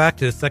 welcome back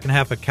to the second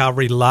half of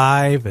Calvary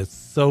Live. It's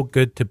so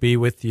good to be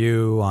with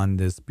you on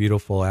this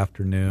beautiful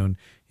afternoon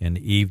and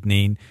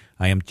evening.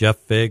 I am Jeff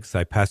Figs.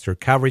 I pastor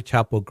Calvary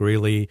Chapel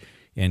Greeley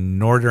in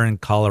northern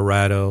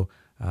Colorado,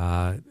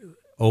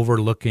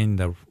 overlooking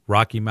the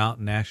Rocky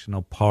Mountain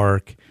National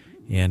Park.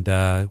 And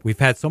we've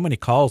had so many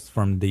calls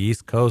from the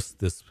East Coast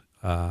this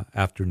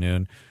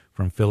afternoon,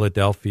 from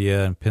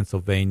Philadelphia and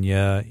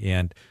Pennsylvania.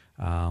 And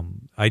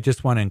I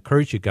just want to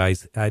encourage you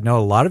guys. I know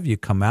a lot of you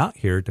come out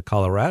here to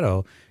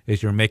Colorado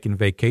as you're making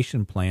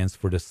vacation plans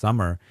for the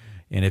summer.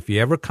 And if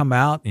you ever come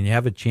out and you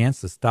have a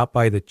chance to stop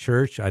by the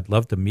church, I'd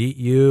love to meet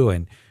you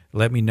and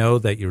let me know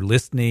that you're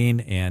listening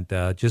and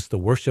just to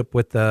worship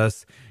with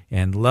us,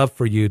 and love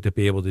for you to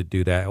be able to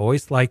do that. I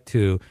always like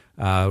to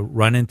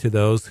run into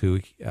those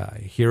who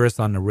hear us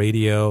on the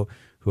radio,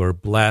 who are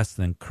blessed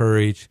and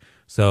encouraged.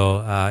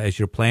 So as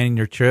you're planning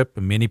your trip,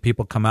 and many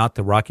people come out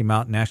to Rocky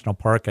Mountain National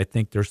Park. I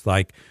think there's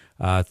like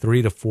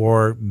 3 to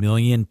 4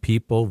 million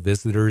people,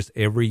 visitors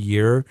every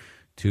year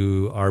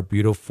to our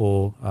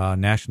beautiful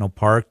national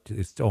park.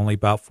 It's only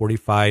about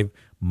 45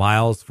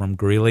 miles from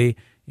Greeley,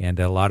 and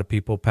a lot of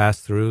people pass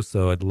through.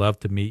 So I'd love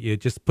to meet you.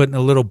 Just putting a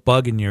little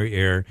bug in your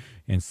ear,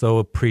 and so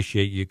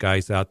appreciate you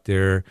guys out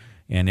there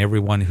and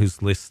everyone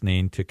who's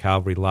listening to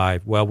Calvary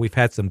Live. Well, we've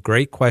had some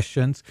great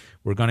questions.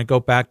 We're going to go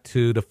back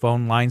to the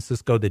phone lines.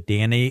 Let's go to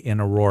Danny in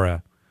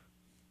Aurora.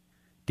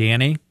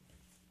 Danny?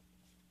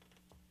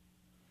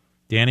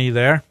 Danny,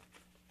 there?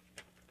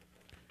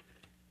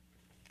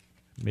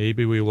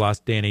 Maybe we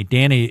lost Danny.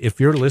 Danny, if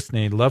you're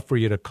listening, I'd love for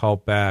you to call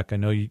back. I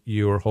know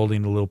you were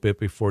holding a little bit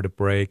before the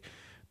break,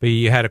 but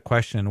you had a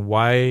question.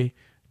 Why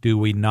do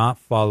we not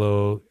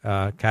follow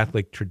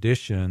Catholic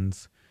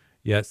traditions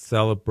yet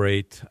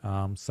celebrate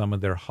some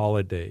of their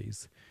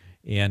holidays?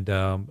 And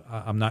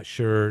I'm not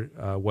sure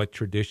what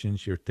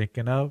traditions you're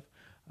thinking of,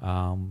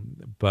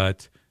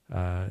 but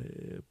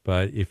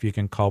if you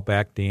can call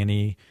back,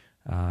 Danny,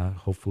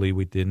 hopefully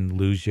we didn't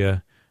lose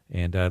you,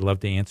 and I'd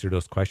love to answer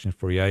those questions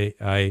for you.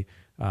 I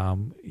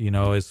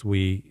as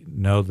we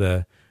know,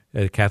 the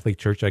Catholic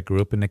Church, I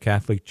grew up in the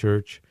Catholic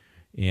Church,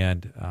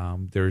 and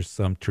there's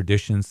some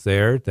traditions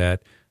there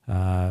that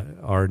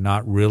are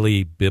not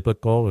really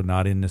biblical or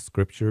not in the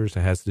scriptures.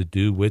 It has to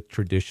do with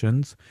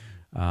traditions,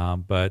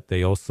 but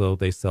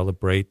they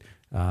celebrate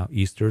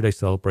Easter, they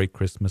celebrate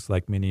Christmas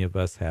like many of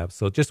us have.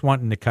 So just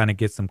wanting to kind of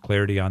get some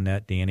clarity on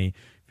that, Danny,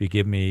 if you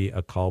give me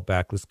a call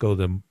back. Let's go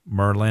to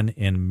Merlin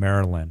in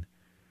Maryland.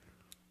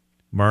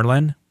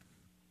 Merlin?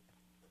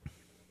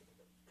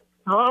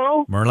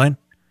 Hello? Merlin?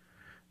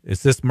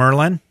 Is this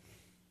Merlin?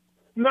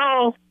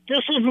 No, this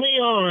is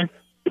Leon.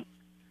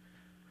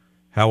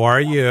 How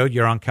are you?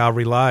 You're on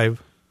Calvary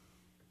Live.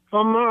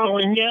 From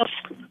Maryland, yes.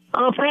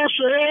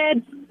 Pastor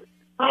Ed,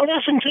 I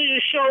listen to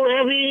your show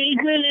every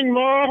evening in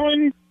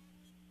Maryland,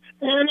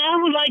 and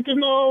I would like to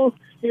know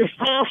if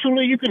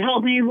possibly you could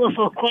help me with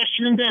a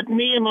question that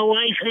me and my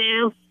wife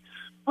have.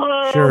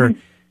 Sure.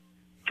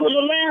 For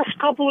the last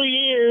couple of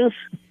years,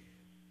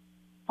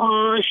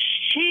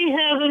 she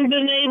hasn't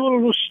been able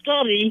to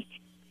study,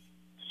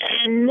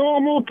 and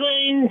normal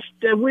things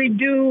that we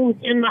do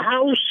in the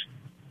house,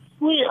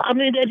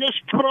 they're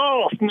just put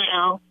off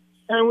now,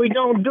 and we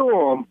don't do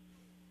them.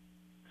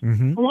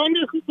 Mm-hmm. I wonder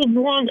if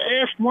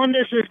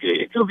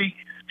it could be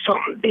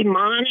something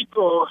demonic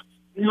or,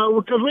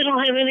 because we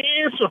don't have any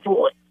answer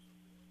for it.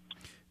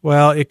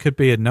 Well, it could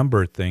be a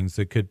number of things.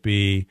 It could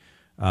be,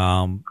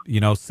 Satan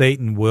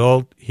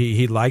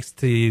he likes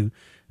to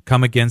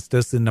come against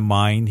us in the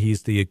mind.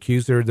 He's the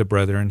accuser of the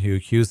brethren who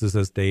accuses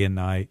us day and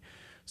night.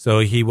 So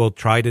he will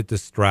try to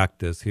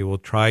distract us. He will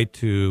try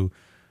to,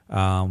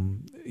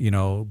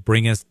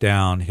 bring us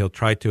down. He'll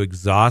try to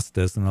exhaust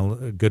us.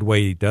 And a good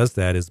way he does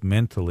that is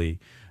mentally.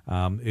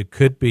 It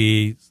could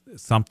be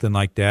something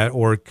like that,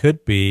 or it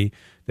could be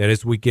that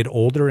as we get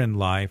older in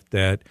life,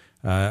 that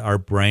our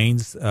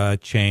brains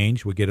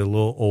change. We get a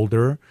little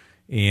older,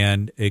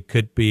 and it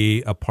could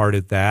be a part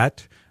of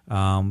that.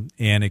 And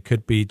it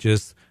could be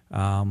just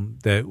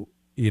that,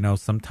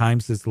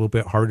 sometimes it's a little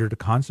bit harder to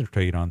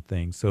concentrate on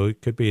things. So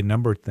it could be a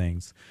number of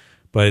things.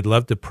 But I'd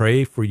love to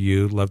pray for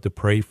you, love to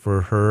pray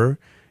for her.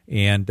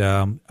 And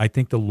I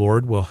think the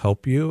Lord will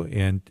help you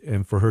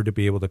and for her to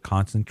be able to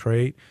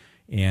concentrate.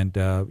 And,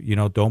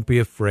 don't be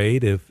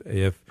afraid if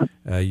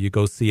you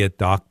go see a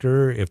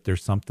doctor, if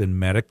there's something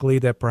medically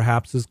that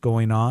perhaps is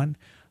going on,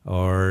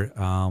 or,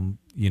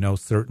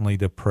 certainly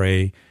to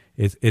pray.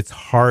 It's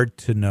hard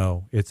to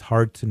know. It's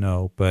hard to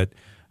know, but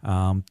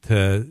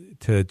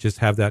to just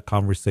have that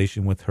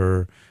conversation with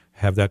her,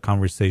 have that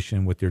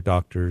conversation with your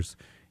doctors,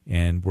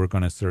 and we're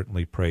going to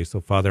certainly pray. So,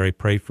 Father, I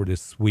pray for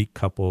this sweet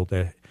couple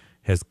that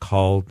has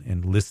called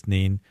and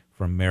listening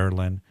from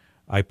Maryland.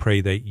 I pray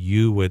that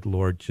you would,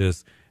 Lord,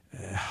 just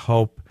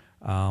help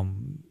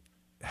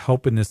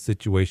in this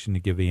situation to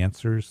give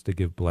answers, to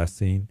give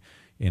blessing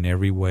in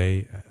every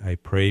way. I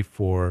pray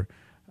for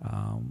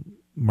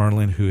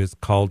Merlin, who has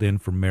called in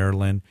from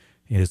Maryland,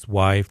 his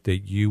wife,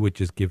 that you would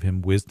just give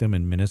him wisdom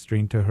in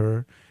ministering to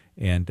her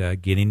and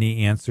getting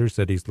the answers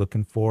that he's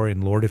looking for.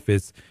 And Lord, if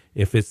it's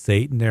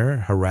Satan there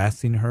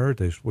harassing her,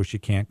 where she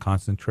can't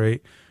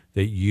concentrate,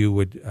 that you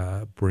would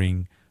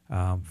bring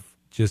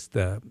just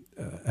a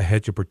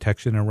hedge of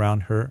protection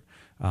around her.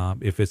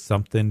 If it's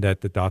something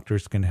that the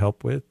doctors can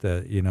help with,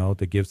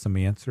 to give some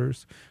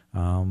answers,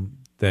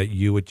 that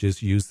you would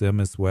just use them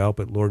as well.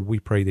 But Lord, we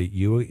pray that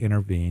you would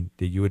intervene,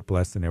 that you would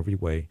bless in every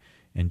way.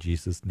 In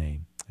Jesus'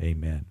 name,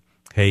 amen.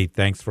 Hey,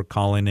 thanks for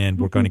calling in.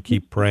 We're going to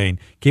keep praying.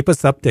 Keep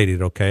us updated,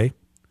 okay?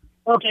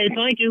 Okay,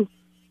 thank you.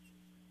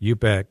 You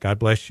bet. God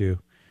bless you.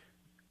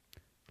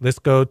 Let's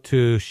go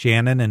to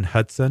Shannon and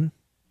Hudson.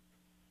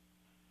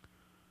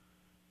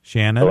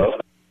 Shannon? Hello?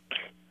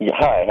 Yeah,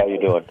 hi, how you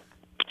doing?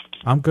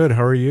 I'm good.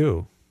 How are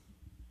you?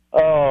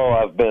 Oh,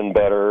 I've been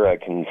better. I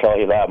can tell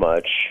you that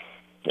much.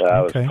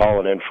 I was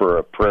calling in for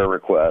a prayer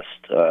request.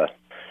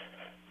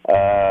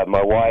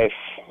 My wife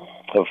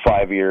of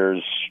 5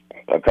 years,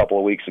 a couple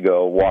of weeks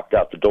ago, walked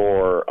out the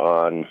door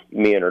on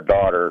me and her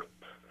daughter.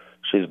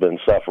 She's been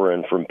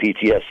suffering from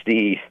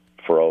PTSD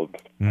for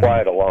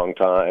quite a long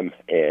time,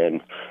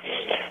 and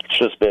it's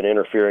just been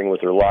interfering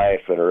with her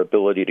life and her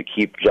ability to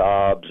keep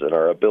jobs and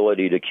our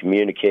ability to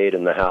communicate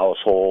in the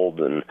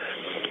household. And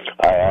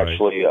I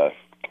actually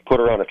put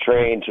her on a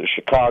train to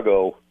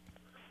Chicago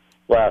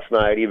last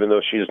night, even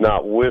though she's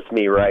not with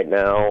me right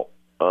now.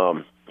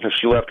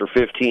 She left her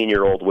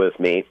 15-year-old with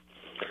me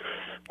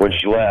when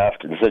she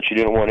left and said she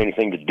didn't want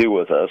anything to do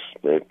with us.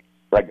 But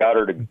I got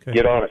her to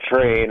get on a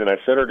train, and I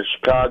sent her to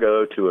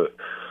Chicago to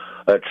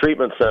a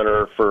treatment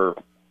center for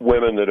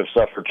women that have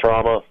suffered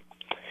trauma.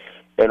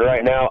 And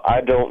right now,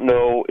 I don't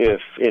know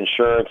if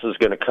insurance is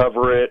going to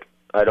cover it.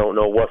 I don't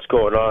know what's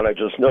going on. I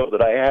just know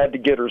that I had to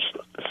get her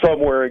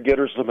somewhere and get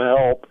her some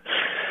help.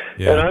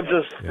 Yeah. And I'm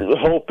just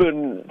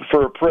hoping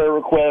for a prayer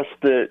request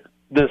that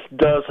this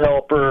does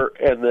help her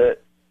and that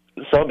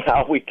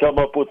somehow we come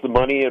up with the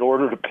money in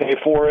order to pay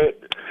for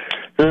it.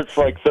 It's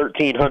like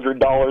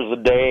 $1,300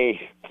 a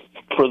day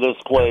for this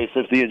place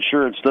if the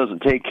insurance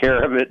doesn't take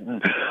care of it.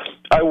 And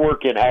I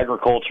work in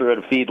agriculture at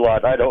a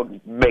feedlot. I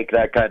don't make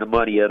that kind of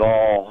money at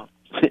all.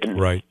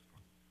 Right.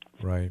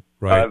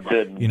 I've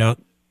been,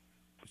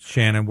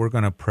 Shannon, we're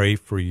going to pray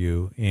for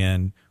you,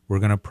 and we're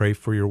going to pray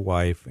for your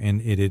wife.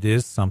 And it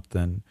is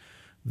something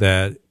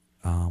that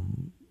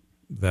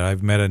that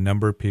I've met a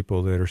number of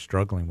people that are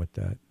struggling with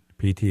that,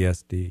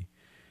 PTSD.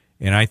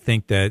 And I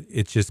think that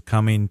it's just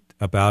coming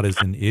about as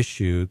an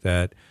issue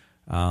that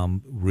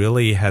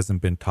really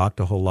hasn't been talked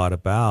a whole lot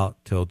about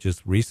till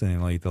just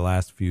recently, the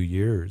last few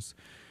years.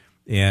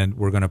 And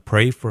we're going to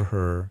pray for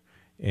her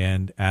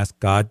and ask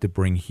God to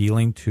bring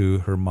healing to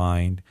her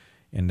mind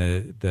and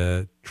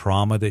the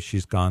trauma that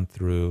she's gone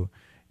through,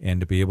 and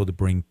to be able to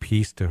bring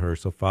peace to her.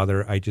 So,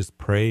 Father, I just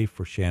pray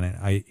for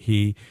Shannon.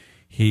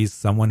 He's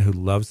someone who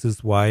loves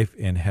his wife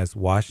and has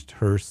watched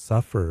her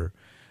suffer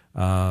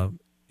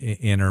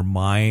in her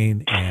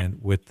mind and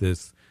with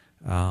this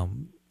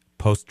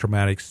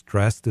post-traumatic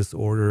stress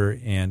disorder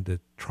and the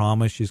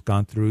trauma she's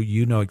gone through.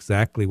 You know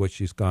exactly what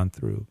she's gone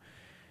through.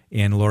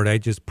 And, Lord, I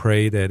just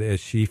pray that as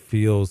she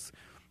feels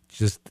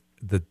just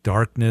the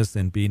darkness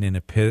and being in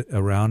a pit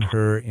around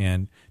her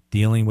and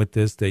dealing with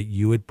this, that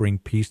you would bring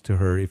peace to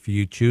her. If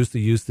you choose to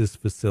use this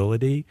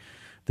facility,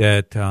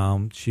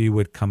 that she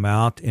would come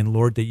out, and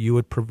Lord, that you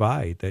would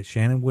provide, that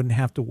Shannon wouldn't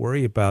have to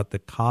worry about the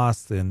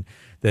costs, and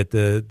that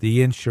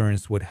the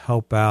insurance would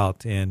help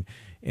out, and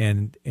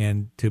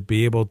to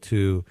be able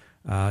to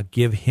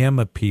give him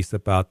a peace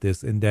about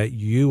this, and that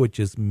you would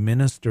just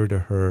minister to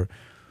her.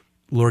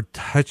 Lord,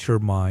 touch her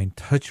mind,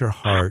 touch her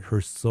heart,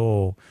 her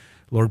soul.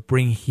 Lord,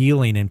 bring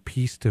healing and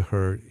peace to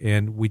her.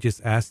 And we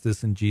just ask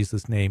this in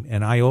Jesus' name.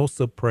 And I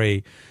also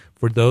pray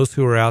for those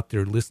who are out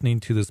there listening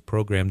to this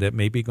program that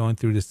may be going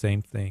through the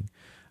same thing,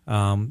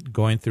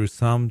 going through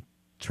some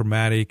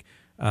traumatic,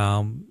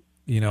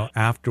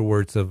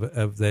 afterwards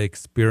of the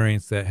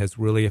experience that has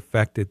really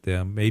affected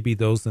them. Maybe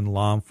those in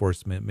law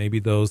enforcement,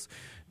 maybe those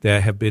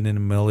that have been in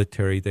the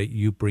military, that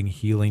you bring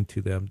healing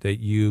to them, that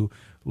you,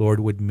 Lord,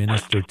 would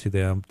minister to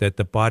them, that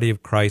the body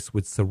of Christ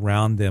would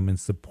surround them and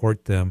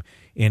support them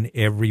in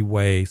every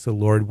way. So,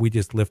 Lord, we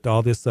just lift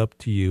all this up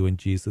to you in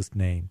Jesus'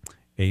 name.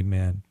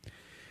 Amen.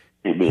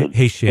 Amen.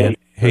 Hey,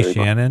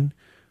 Shannon,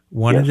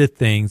 one of the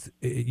things,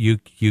 you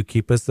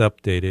keep us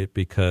updated,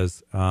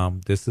 because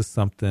this is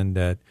something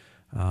that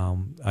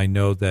I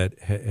know that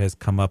has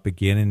come up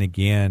again and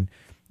again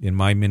in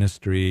my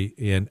ministry,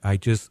 and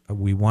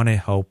we want to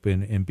help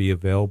and be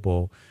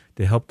available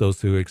to help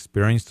those who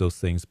experience those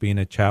things. Being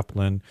a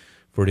chaplain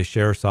for the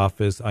sheriff's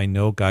office, I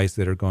know guys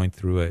that are going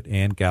through it,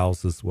 and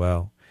gals as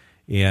well.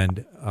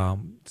 And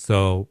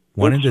so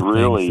one of the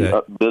really things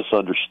that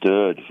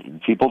misunderstood.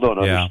 People don't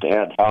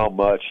understand how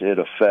much it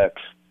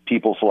affects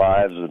people's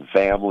lives and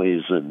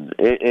families, and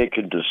it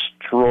can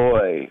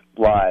destroy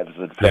lives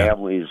and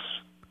families.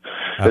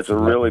 Absolutely. It's a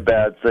really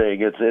bad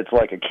thing. It's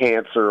like a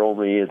cancer,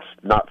 only it's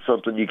not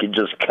something you can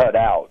just cut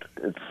out.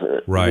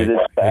 It's right. It is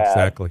bad.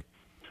 Exactly.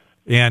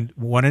 And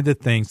one of the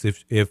things,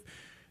 if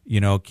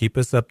keep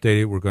us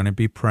updated. We're going to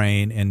be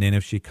praying, and then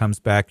if she comes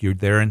back, you're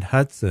there in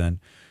Hudson.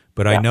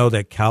 But I know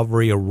that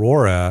Calvary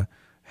Aurora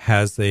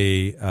has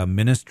a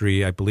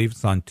ministry. I believe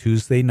it's on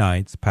Tuesday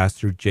nights.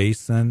 Pastor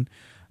Jason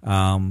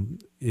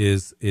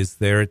is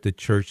there at the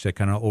church that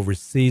kind of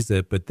oversees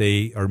it, but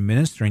they are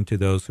ministering to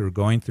those who are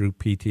going through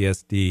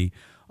PTSD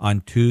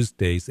on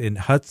Tuesdays. And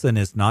Hudson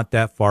is not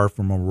that far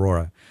from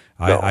Aurora.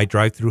 No. I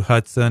drive through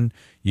Hudson.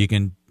 You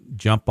can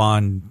jump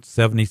on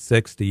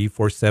 76 to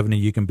E470.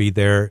 You can be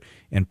there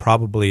in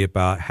probably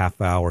about half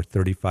hour,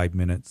 35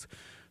 minutes.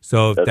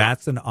 So if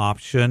that's an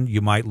option,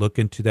 you might look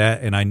into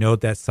that. And I know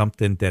that's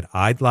something that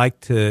I'd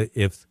like to,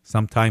 if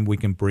sometime we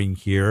can bring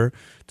here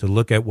to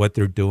look at what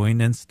they're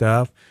doing and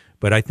stuff.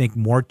 But I think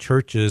more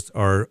churches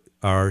are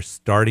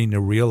starting to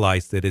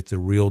realize that it's a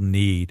real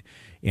need.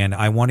 And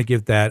I want to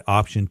give that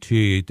option to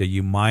you, that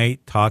you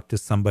might talk to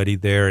somebody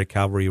there at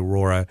Calvary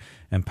Aurora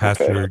and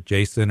Pastor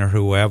Jason or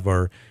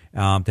whoever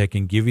that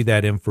can give you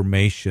that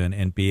information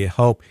and be a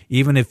help,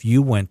 even if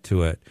you went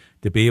to it,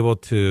 to be able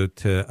to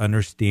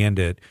understand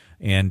it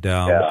and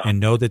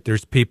know that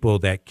there's people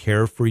that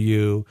care for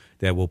you,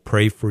 that will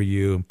pray for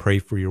you and pray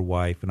for your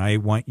wife. And I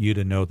want you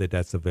to know that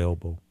that's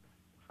available.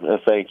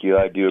 Thank you.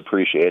 I do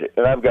appreciate it.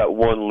 And I've got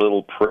one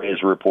little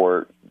praise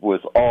report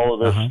with all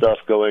of this stuff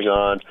going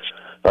on.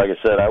 Like I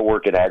said, I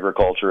work in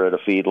agriculture at a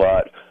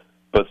feedlot,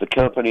 but the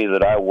company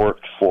that I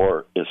worked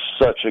for is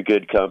such a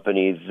good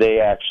company. They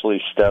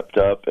actually stepped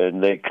up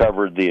and they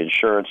covered the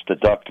insurance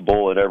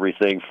deductible and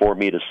everything for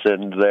me to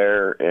send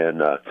there. And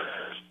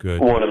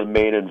one of the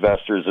main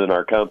investors in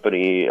our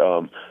company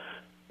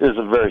is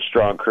a very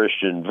strong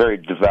Christian, very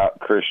devout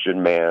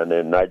Christian man,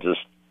 and I just,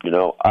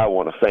 I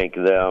want to thank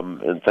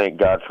them and thank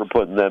God for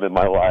putting them in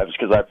my lives,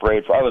 because I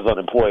was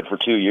unemployed for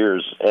 2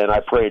 years, and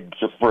I prayed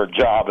for a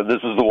job, and this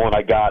is the one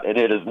I got, and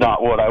it is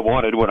not what I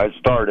wanted when I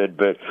started,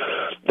 but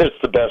it's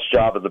the best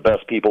job and the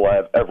best people I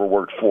have ever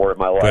worked for in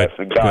my life,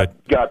 and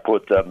God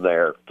put them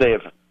there. They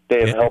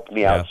have helped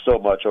me out so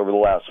much over the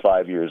last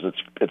 5 years.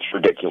 It's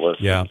ridiculous.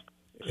 Yeah,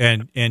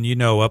 and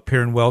up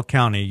here in Weld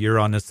County, you're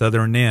on the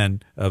southern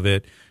end of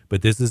it.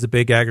 But this is a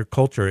big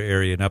agriculture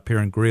area, and up here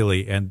in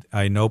Greeley, and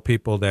I know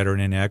people that are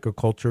in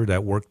agriculture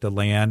that work the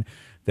land,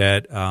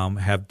 that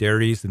have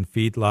dairies and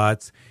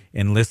feedlots.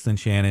 And listen,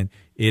 Shannon,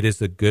 it is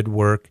a good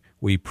work.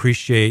 We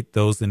appreciate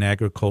those in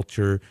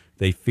agriculture.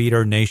 They feed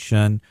our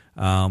nation.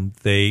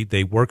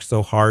 They work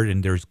so hard,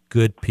 and there's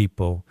good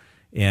people,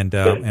 and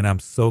I'm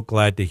so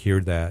glad to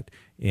hear that.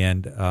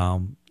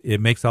 And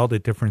it makes all the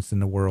difference in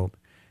the world.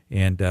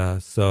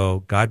 And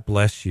so God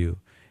bless you.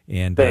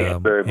 And thank you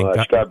very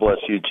much. God bless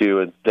you too,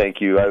 and thank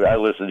you. I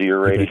listen to your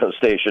radio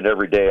station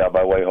every day on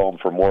my way home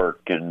from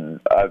work, and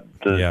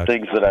the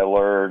things that I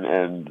learn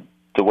and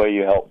the way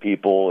you help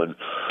people, and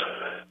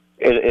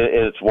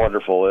it's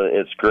wonderful.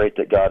 It's great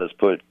that God has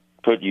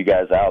put you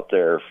guys out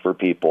there for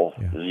people.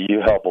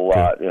 You help a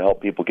lot. You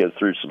help people get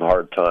through some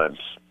hard times.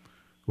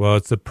 Well,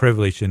 it's a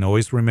privilege, and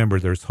always remember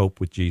there's hope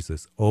with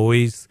Jesus.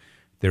 Always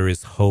there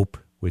is hope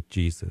with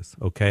Jesus,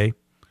 okay?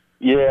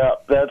 Yeah,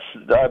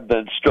 I've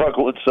been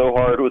struggling so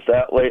hard with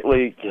that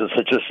lately, because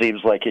it just seems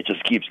like it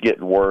just keeps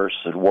getting worse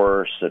and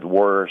worse and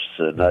worse,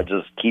 and I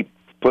just keep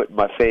putting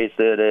my faith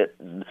in it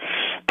and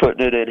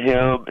putting it in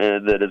Him,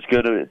 and that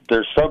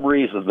there's some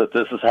reason that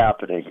this is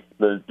happening,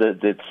 that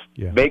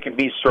it's making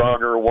me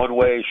stronger one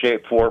way,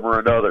 shape, form, or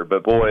another,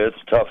 but boy, it's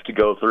tough to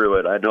go through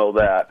it. I know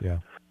that.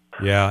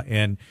 Yeah,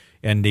 and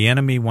the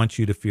enemy wants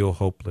you to feel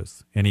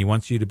hopeless, and he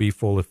wants you to be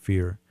full of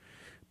fear.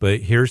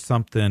 But here's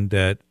something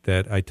that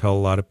I tell a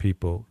lot of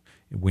people.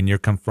 When you're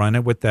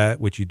confronted with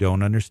that which you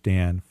don't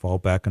understand, fall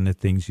back on the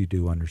things you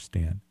do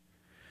understand.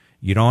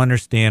 You don't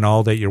understand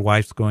all that your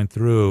wife's going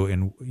through,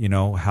 and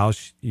how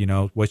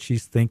what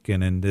she's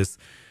thinking, and this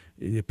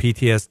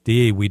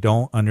PTSD. We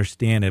don't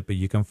understand it, but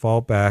you can fall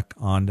back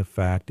on the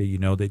fact that you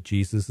know that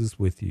Jesus is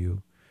with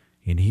you,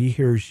 and He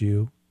hears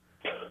you,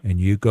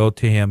 and you go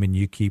to Him and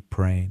you keep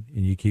praying,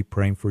 and you keep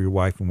praying for your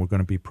wife, and we're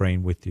going to be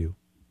praying with you.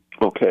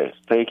 Okay.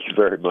 Thank you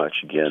very much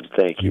again.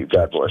 Thank you.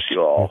 God bless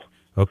you all.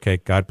 Okay.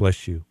 God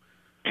bless you.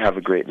 Have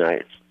a great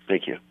night.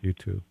 Thank you. You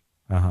too.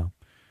 And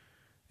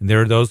there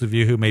are those of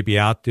you who may be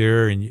out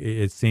there, and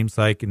it seems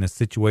like in the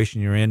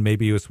situation you're in,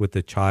 maybe it was with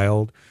a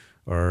child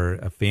or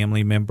a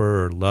family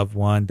member or loved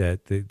one,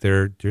 that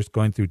they're just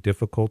going through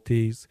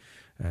difficulties.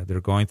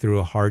 They're going through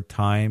a hard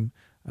time.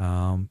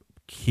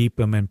 Keep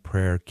them in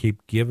prayer.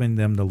 Keep giving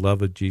them the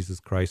love of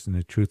Jesus Christ and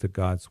the truth of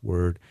God's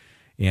word.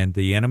 And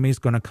the enemy's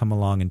going to come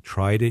along and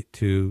try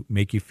to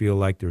make you feel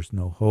like there's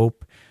no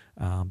hope,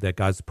 that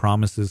God's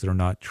promises are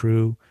not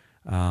true,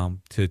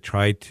 to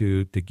try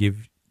to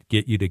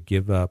get you to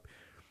give up.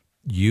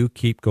 You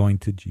keep going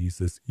to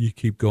Jesus. You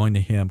keep going to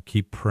Him.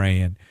 Keep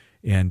praying,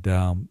 and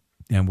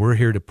we're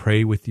here to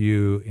pray with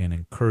you and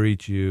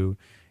encourage you,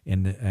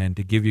 and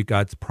to give you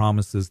God's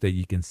promises that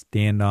you can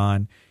stand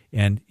on.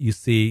 And you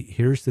see,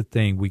 here's the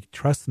thing: we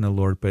trust in the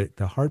Lord, but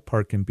the hard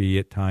part can be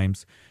at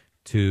times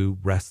to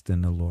rest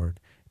in the Lord,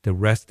 to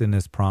rest in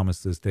His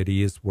promises that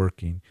He is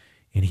working,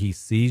 and He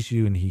sees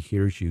you and He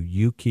hears you.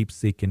 You keep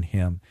seeking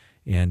Him,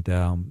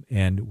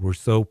 and we're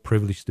so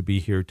privileged to be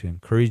here to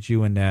encourage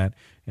you in that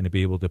and to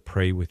be able to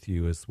pray with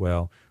you as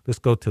well. Let's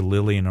go to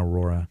Lily and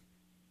Aurora.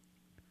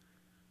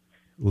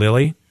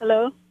 Lily?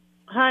 Hello.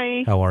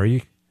 Hi. How are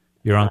you?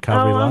 You're on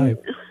Calvary Live.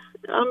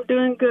 I'm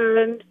doing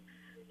good.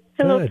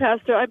 Hello, Good.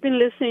 Pastor. I've been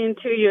listening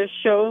to your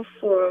show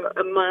for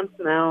a month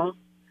now,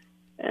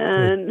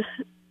 and Good.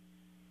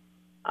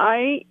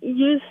 I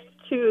used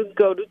to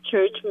go to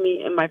church,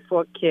 me and my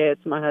 4 kids,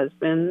 my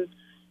husband,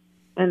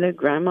 and their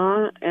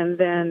grandma, and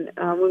then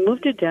we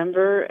moved to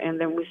Denver,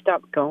 and then we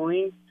stopped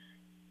going.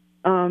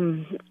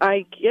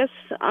 I guess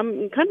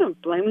I'm kind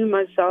of blaming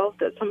myself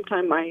that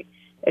sometimes I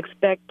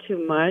expect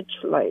too much,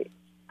 like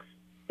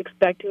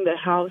expecting the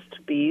house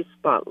to be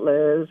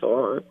spotless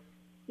or,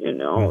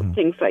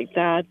 things like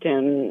that.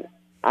 And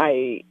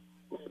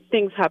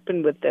things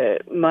happened with the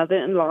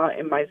mother-in-law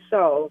and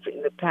myself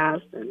in the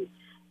past, and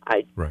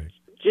I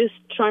just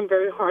trying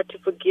very hard to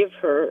forgive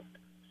her,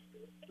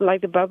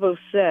 like the Bible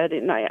said,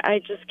 and I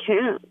just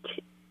can't.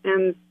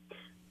 And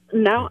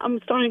now I'm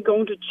starting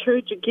going to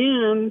church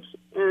again,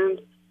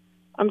 and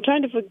I'm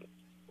trying to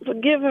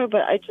forgive her,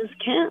 but I just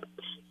can't.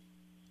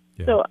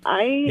 Yeah. So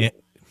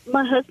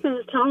my husband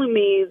is telling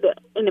me that,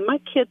 and then my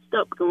kids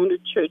stopped going to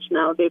church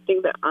now. They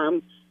think that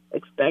I'm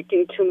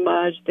expecting too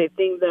much. They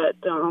think that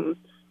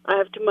I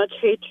have too much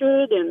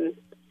hatred.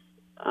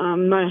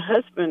 And my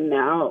husband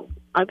now,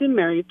 I've been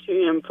married to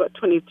him for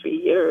 23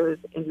 years,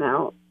 and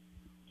now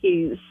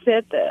he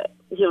said that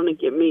he only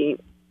give me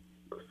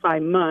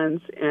 5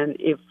 months, and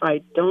if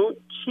I don't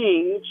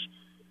change,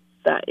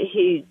 that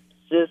he's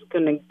just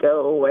going to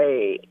go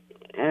away.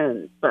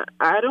 But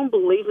I don't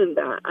believe in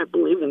that. I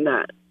believe in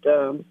that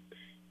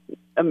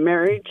a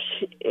marriage,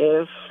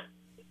 if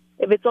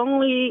it's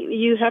only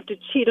you have to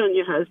cheat on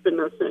your husband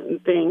on certain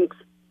things,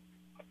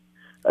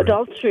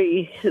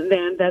 adultery,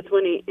 then that's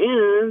when it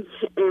ends,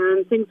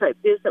 and things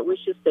like this, that we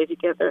should stay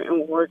together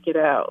and work it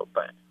out.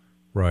 But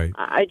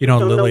I just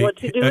don't Lily, know what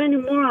to do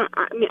anymore.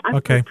 I mean,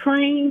 I've been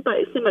praying, but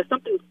it seems like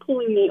something's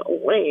pulling me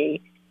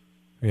away.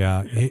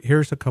 Yeah,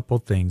 here's a couple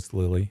things,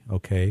 Lily,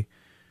 okay?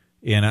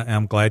 And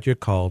I'm glad you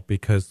called,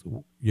 because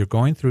you're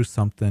going through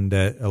something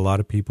that a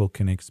lot of people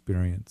can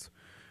experience.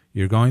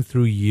 You're going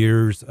through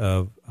years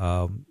of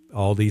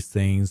all these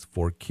things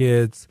for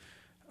kids,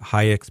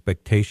 high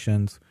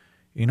expectations.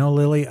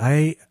 Lily,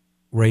 I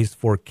raised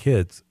 4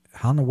 kids.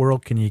 How in the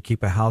world can you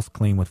keep a house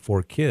clean with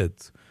 4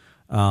 kids?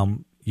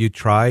 You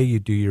try, you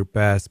do your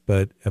best,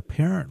 but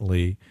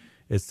apparently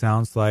it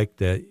sounds like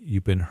that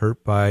you've been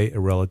hurt by a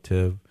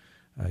relative,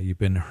 you've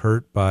been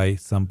hurt by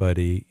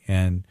somebody,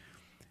 and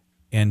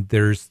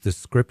there's the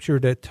scripture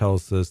that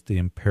tells us the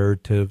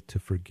imperative to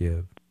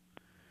forgive.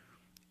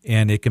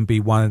 And it can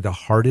be one of the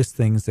hardest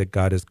things that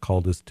God has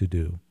called us to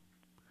do.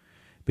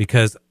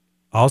 Because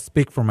I'll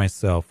speak for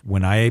myself.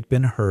 When I've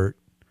been hurt,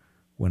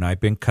 when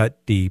I've been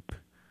cut deep,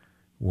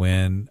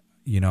 when,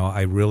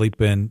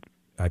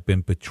 I've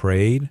been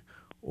betrayed,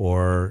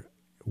 or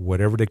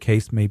whatever the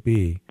case may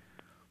be,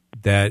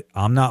 that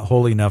I'm not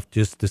holy enough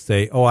just to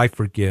say, oh, I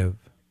forgive.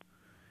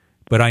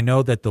 But I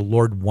know that the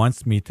Lord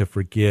wants me to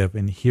forgive.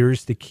 And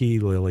here's the key,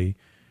 Lily.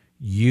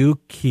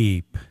 You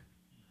keep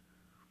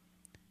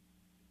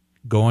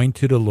going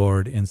to the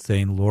Lord and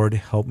saying, Lord,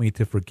 help me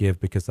to forgive,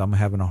 because I'm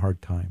having a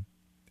hard time.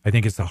 I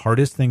think it's the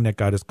hardest thing that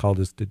God has called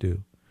us to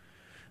do.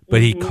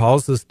 But He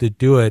calls us to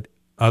do it.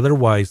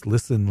 Otherwise,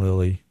 listen,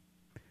 Lily,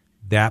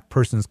 that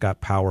person's got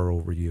power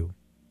over you.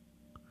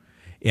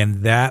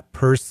 And that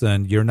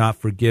person you're not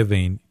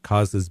forgiving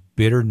causes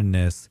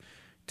bitterness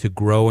to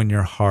grow in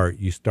your heart.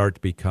 You start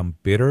to become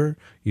bitter,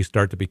 you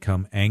start to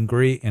become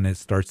angry, and it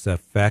starts to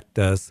affect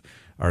us,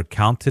 our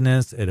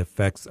countenance, it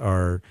affects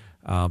our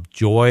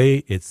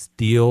joy, it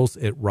steals,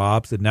 it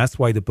robs. And that's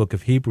why the book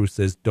of Hebrews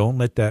says, don't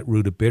let that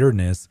root of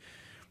bitterness,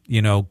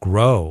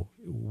 grow.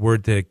 We're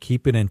to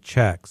keep it in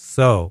check.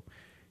 So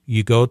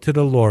you go to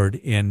the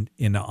Lord and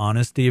in the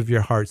honesty of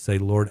your heart say,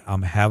 Lord,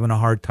 I'm having a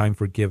hard time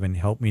forgiving.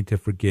 Help me to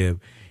forgive.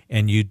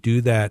 And you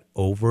do that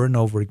over and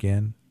over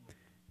again,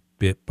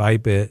 bit by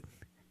bit,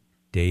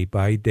 day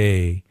by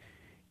day,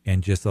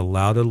 and just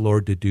allow the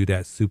Lord to do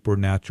that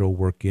supernatural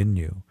work in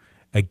you.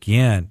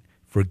 Again,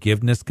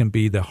 forgiveness can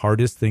be the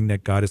hardest thing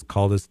that God has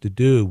called us to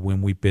do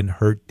when we've been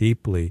hurt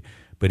deeply,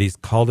 but He's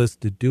called us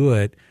to do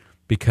it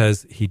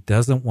because He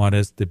doesn't want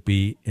us to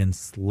be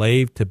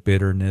enslaved to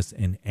bitterness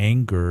and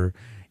anger,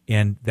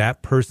 and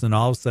that person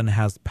all of a sudden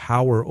has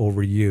power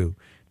over you.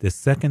 The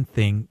second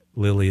thing,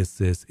 Lily, is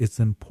this. It's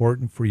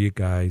important for you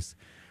guys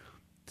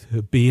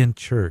to be in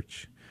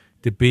church,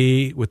 to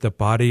be with the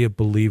body of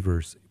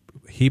believers.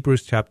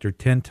 Hebrews chapter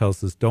 10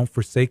 tells us, don't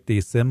forsake the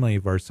assembly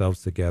of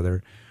ourselves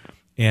together.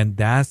 And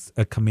that's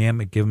a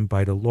commandment given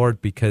by the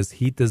Lord because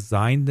He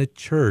designed the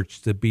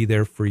church to be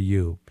there for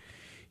you.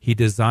 He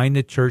designed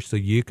the church so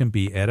you can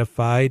be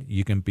edified,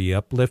 you can be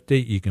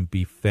uplifted, you can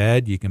be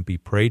fed, you can be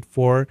prayed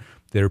for.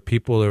 There are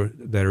people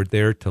that are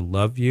there to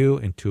love you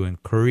and to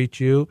encourage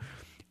you.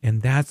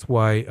 And that's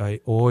why I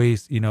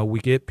always, we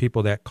get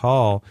people that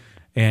call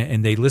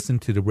and they listen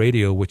to the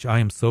radio, which I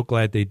am so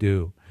glad they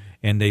do.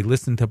 And they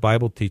listen to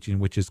Bible teaching,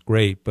 which is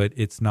great, but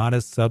it's not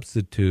a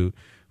substitute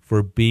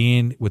for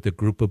being with a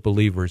group of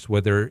believers,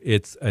 whether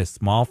it's a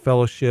small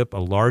fellowship, a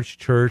large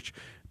church,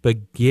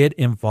 but get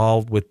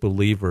involved with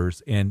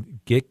believers and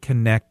get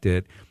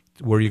connected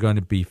where you're going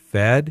to be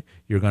fed,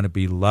 you're going to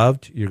be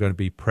loved, you're going to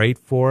be prayed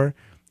for,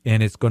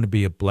 and it's going to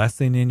be a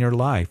blessing in your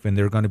life. And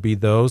there are going to be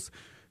those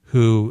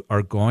who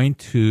are going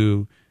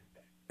to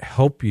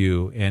help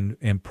you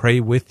and pray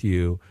with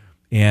you.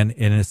 And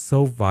it's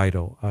so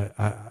vital.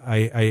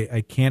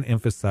 I can't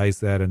emphasize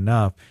that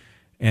enough.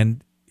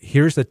 And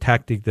here's a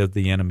tactic of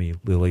the enemy,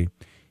 Lily.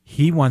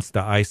 he wants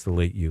to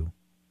isolate you.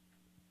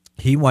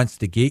 He wants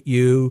to get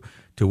you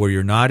to where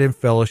you're not in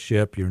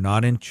fellowship, you're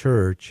not in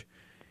church.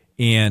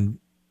 And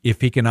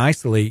if he can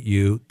isolate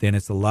you, then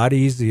it's a lot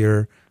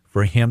easier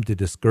for him to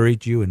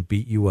discourage you and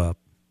beat you up.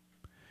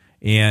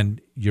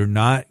 And you're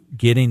not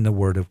getting the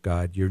word of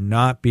God. You're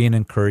not being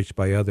encouraged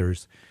by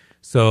others.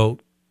 So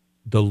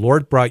the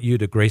Lord brought you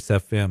to Grace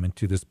FM and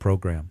to this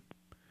program.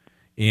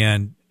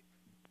 And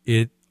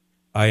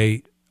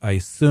I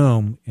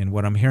assume, and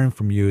what I'm hearing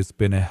from you has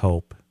been a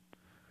help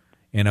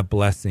and a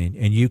blessing.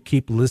 And you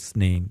keep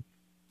listening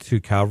to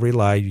Calvary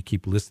Live. You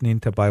keep listening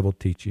to Bible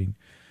teaching,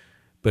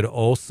 but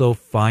also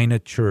find a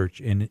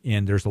church. And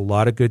there's a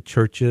lot of good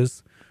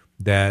churches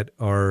that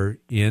are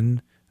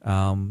in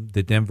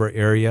the Denver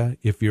area.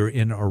 If you're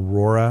in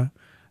Aurora,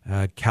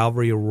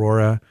 Calvary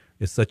Aurora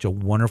is such a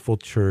wonderful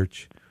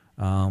church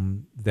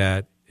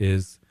that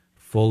is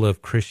full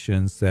of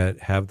Christians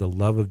that have the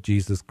love of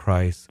Jesus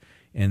Christ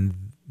and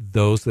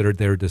those that are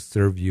there to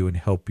serve you and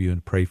help you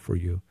and pray for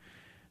you.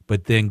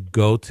 But then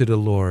go to the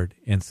Lord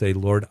and say,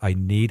 Lord, I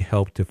need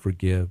help to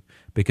forgive,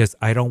 because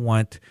I don't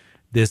want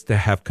this to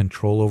have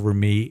control over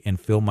me and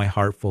fill my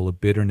heart full of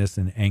bitterness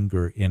and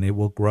anger, and it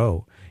will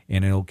grow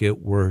and it'll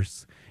get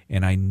worse.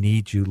 And I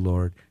need you,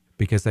 Lord,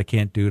 because I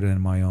can't do it on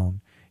my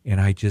own. And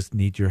I just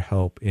need your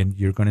help. And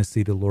you're going to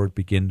see the Lord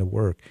begin to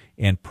work.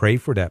 And pray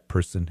for that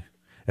person.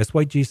 That's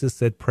why Jesus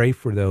said, pray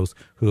for those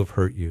who have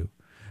hurt you.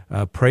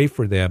 Pray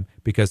for them,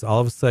 because all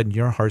of a sudden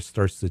your heart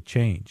starts to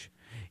change.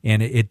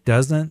 And it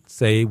doesn't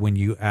say when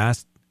you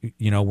ask,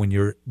 when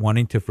you're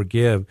wanting to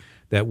forgive,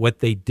 that what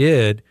they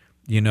did,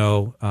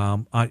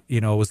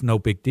 was no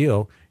big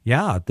deal.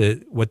 Yeah,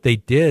 what they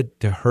did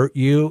to hurt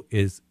you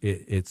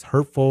it's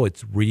hurtful.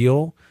 It's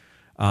real.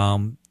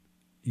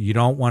 You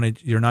don't want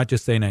to. You're not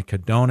just saying I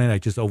condone it. I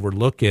just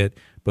overlook it.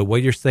 But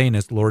what you're saying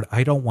is, Lord,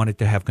 I don't want it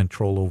to have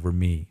control over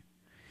me,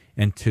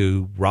 and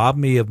to rob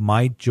me of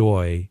my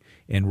joy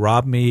and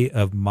rob me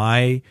of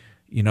my,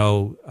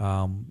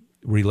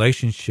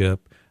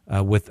 relationship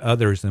with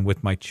others and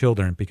with my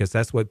children, because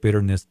that's what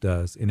bitterness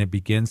does, and it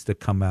begins to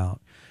come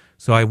out.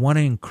 So I want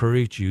to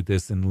encourage you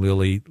this, and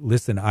Lily,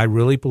 listen, I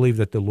really believe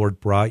that the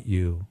Lord brought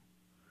you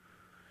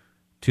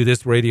to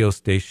this radio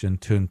station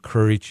to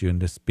encourage you and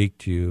to speak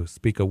to you,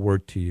 speak a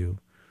word to you,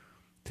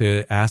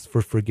 to ask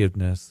for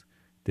forgiveness,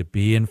 to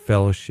be in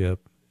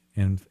fellowship,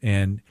 and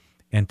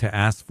to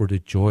ask for the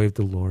joy of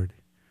the Lord.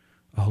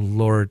 Oh,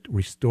 Lord,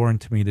 restore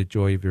unto me the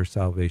joy of your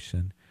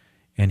salvation,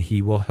 and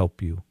he will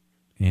help you,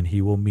 and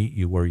he will meet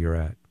you where you're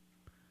at.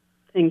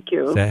 Thank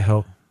you. Does that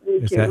help?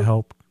 Does that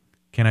help?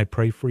 Can I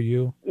pray for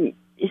you?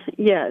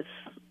 Yes.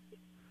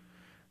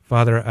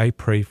 Father, I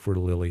pray for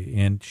Lily,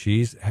 and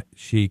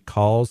she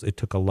calls. It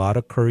took a lot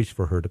of courage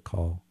for her to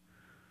call,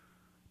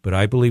 but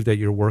I believe that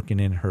you're working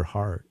in her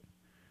heart,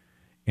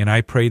 and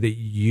I pray that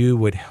you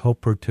would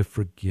help her to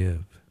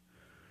forgive.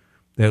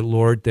 That,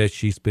 Lord, that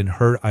she's been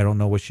hurt. I don't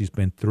know what she's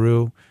been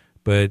through,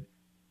 but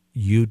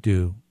you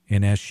do.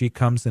 And as she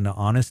comes in the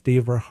honesty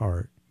of her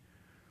heart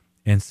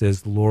and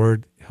says,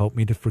 Lord, help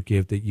me to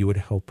forgive, that you would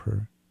help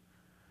her.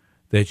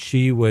 That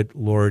she would,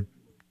 Lord,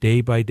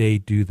 day by day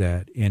do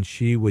that, and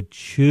she would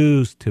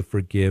choose to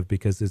forgive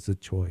because it's a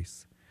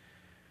choice.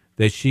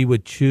 That she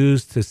would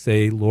choose to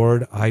say,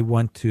 Lord, I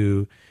want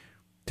to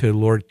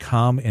Lord,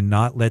 come and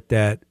not let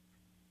that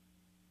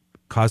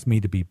cause me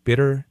to be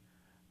bitter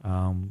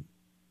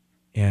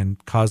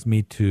and cause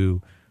me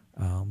to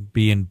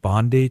be in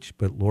bondage,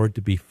 but Lord,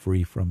 to be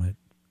free from it.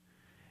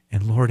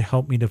 And Lord,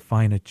 help me to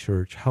find a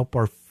church, help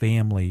our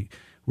family,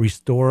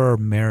 restore our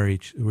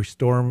marriage,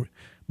 restore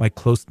my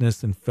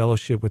closeness and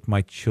fellowship with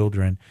my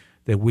children,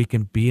 that we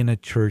can be in a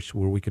church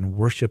where we can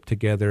worship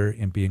together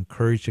and be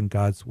encouraged in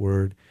God's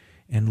word.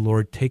 And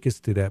Lord, take us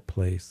to that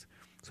place.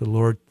 So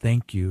Lord,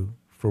 thank you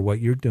for what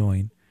you're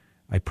doing.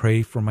 I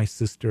pray for my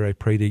sister. I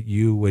pray that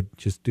you would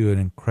just do an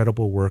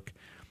incredible work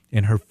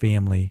in her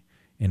family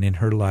and in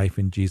her life,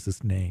 in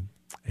Jesus' name.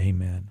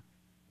 Amen.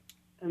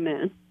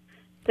 Amen.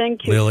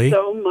 Thank you, Lily,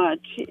 so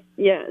much.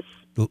 Yes.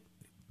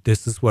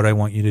 This is what I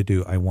want you to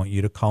do. I want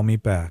you to call me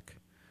back.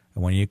 I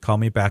want you to call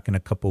me back in a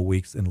couple of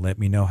weeks and let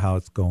me know how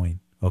it's going,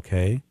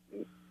 okay?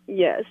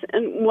 Yes.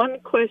 And one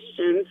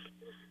question.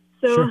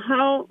 So Sure.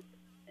 How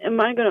am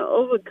I going to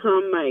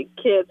overcome my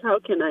kids? How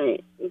can I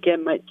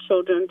get my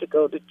children to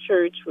go to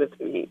church with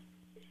me?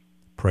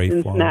 Pray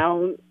Since for them.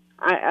 now,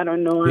 I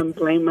don't know, I'm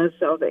blaming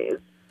myself.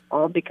 It's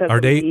all because Are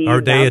of they me.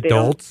 are they Now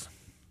adults?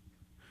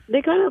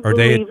 They kind of Are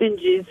they- believe in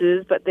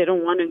Jesus, but they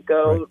don't want to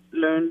go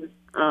learn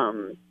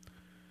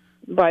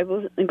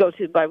Bible and go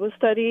to Bible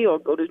study or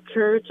go to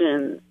church.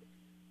 And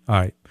All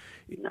right.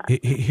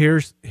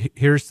 Here's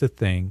the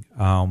thing.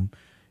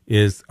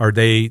 Are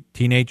they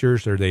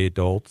teenagers? Are they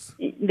adults?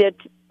 they're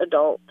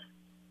adult.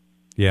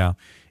 Yeah.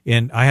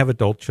 And I have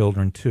adult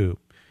children too.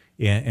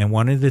 And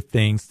one of the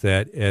things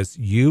that as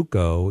you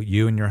go,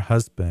 you and your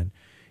husband,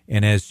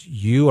 and as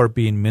you are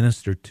being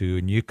ministered to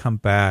and you come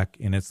back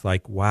and it's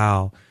like,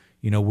 wow,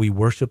 we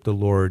worship the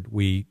Lord.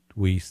 We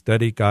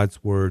study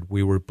God's word.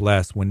 We were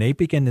blessed. When they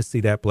begin to see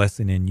that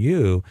blessing in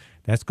you,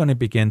 that's going to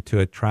begin to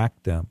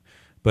attract them.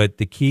 But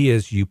the key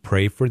is you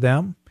pray for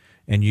them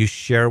and you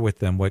share with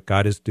them what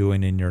God is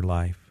doing in your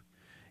life.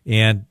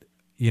 And,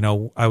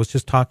 I was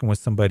just talking with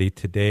somebody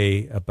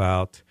today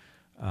about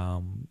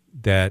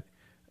that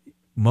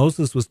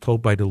Moses was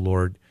told by the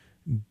Lord,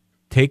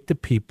 take the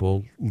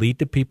people, lead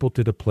the people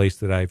to the place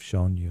that I've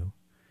shown you.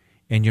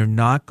 And you're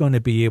not going to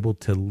be able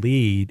to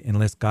lead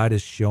unless God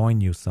is showing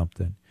you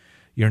something.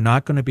 You're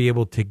not going to be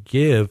able to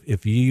give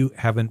if you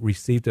haven't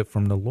received it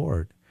from the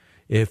Lord.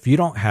 If you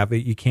don't have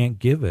it, you can't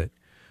give it.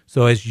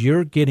 So as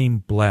you're getting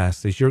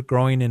blessed, as you're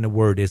growing in the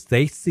Word, as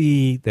they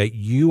see that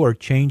you are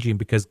changing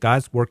because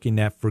God's working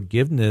that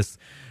forgiveness,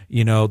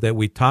 that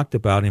we talked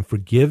about, and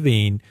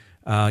forgiving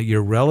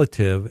your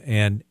relative,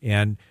 and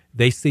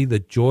they see the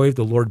joy of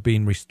the Lord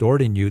being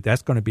restored in you,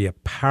 that's going to be a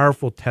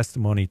powerful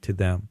testimony to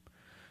them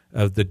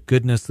of the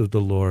goodness of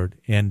the Lord,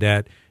 and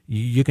that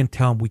you can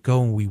tell them we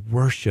go and we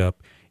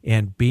worship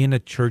and be in a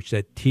church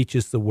that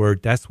teaches the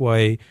Word. That's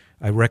why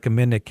I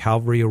recommend at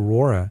Calvary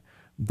Aurora.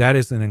 That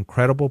is an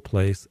incredible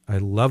place. I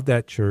love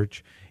that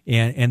church,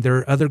 and there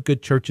are other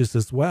good churches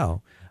as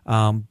well.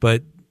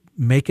 But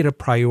make it a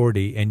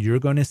priority, and you're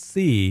going to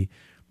see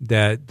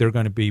that they're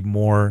going to be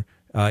more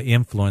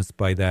influenced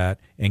by that,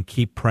 and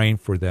keep praying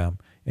for them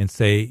and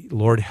say,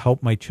 Lord,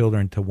 help my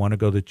children to want to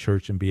go to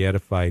church and be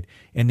edified.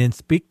 And then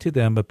speak to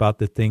them about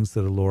the things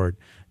of the Lord.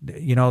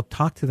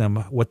 Talk to them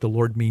what the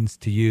Lord means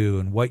to you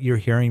and what you're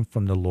hearing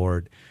from the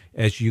Lord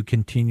as you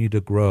continue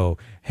to grow.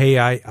 Hey,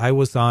 I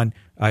was on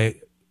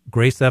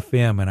Grace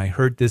FM and I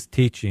heard this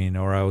teaching,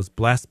 or I was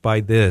blessed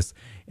by this,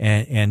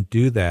 and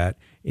do that.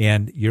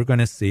 And you're going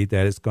to see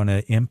that it's going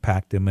to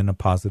impact them in a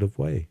positive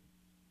way.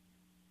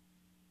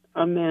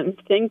 Amen.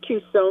 Thank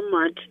you so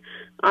much.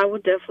 I will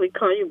definitely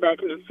call you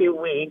back in a few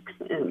weeks.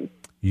 And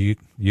you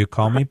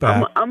call me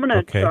back. I'm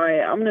gonna try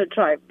it. I'm gonna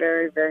try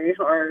very, very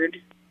hard.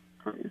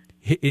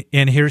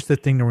 And here's the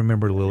thing to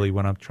remember, Lily,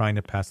 when I'm trying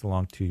to pass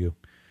along to you: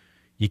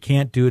 you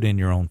can't do it in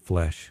your own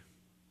flesh.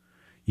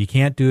 You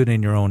can't do it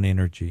in your own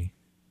energy.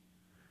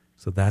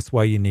 So that's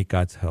why you need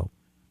God's help,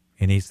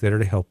 and He's there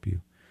to help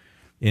you.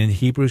 In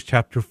Hebrews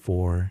chapter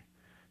 4,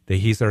 that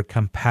He's our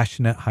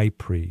compassionate high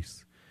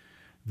priest,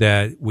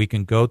 that we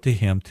can go to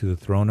Him, to the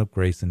throne of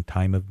grace in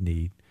time of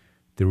need,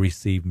 to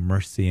receive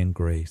mercy and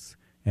grace.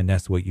 And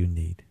that's what you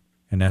need.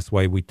 And that's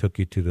why we took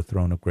you to the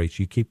throne of grace.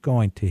 You keep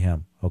going to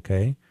Him,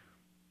 okay?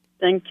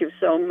 Thank you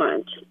so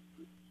much.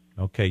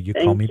 Okay, you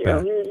call me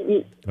back.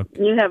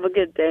 You have a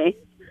good day.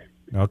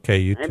 Okay,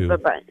 you too.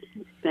 Bye-bye.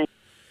 Thanks.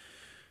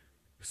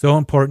 So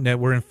important that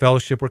we're in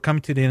fellowship. We're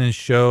coming to the end of the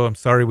show. I'm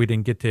sorry we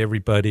didn't get to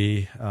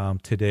everybody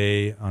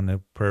today on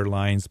the prayer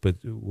lines, but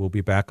we'll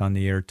be back on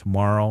the air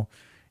tomorrow.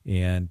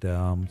 And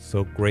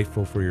so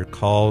grateful for your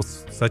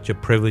calls. Such a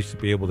privilege to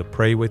be able to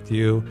pray with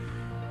you.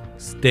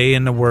 Stay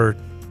in the Word.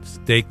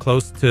 Stay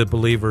close to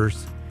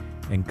believers.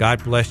 And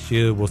God bless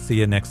you. We'll see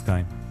you next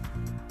time.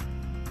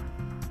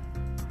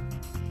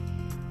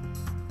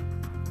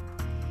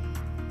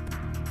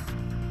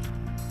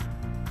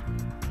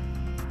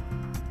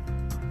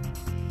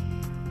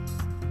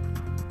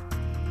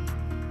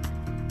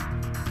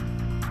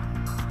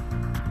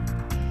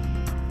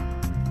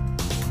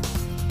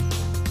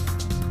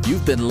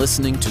 You've been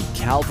listening to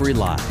Calvary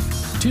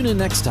Live. Tune in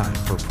next time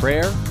for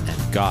prayer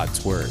and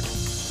God's Word.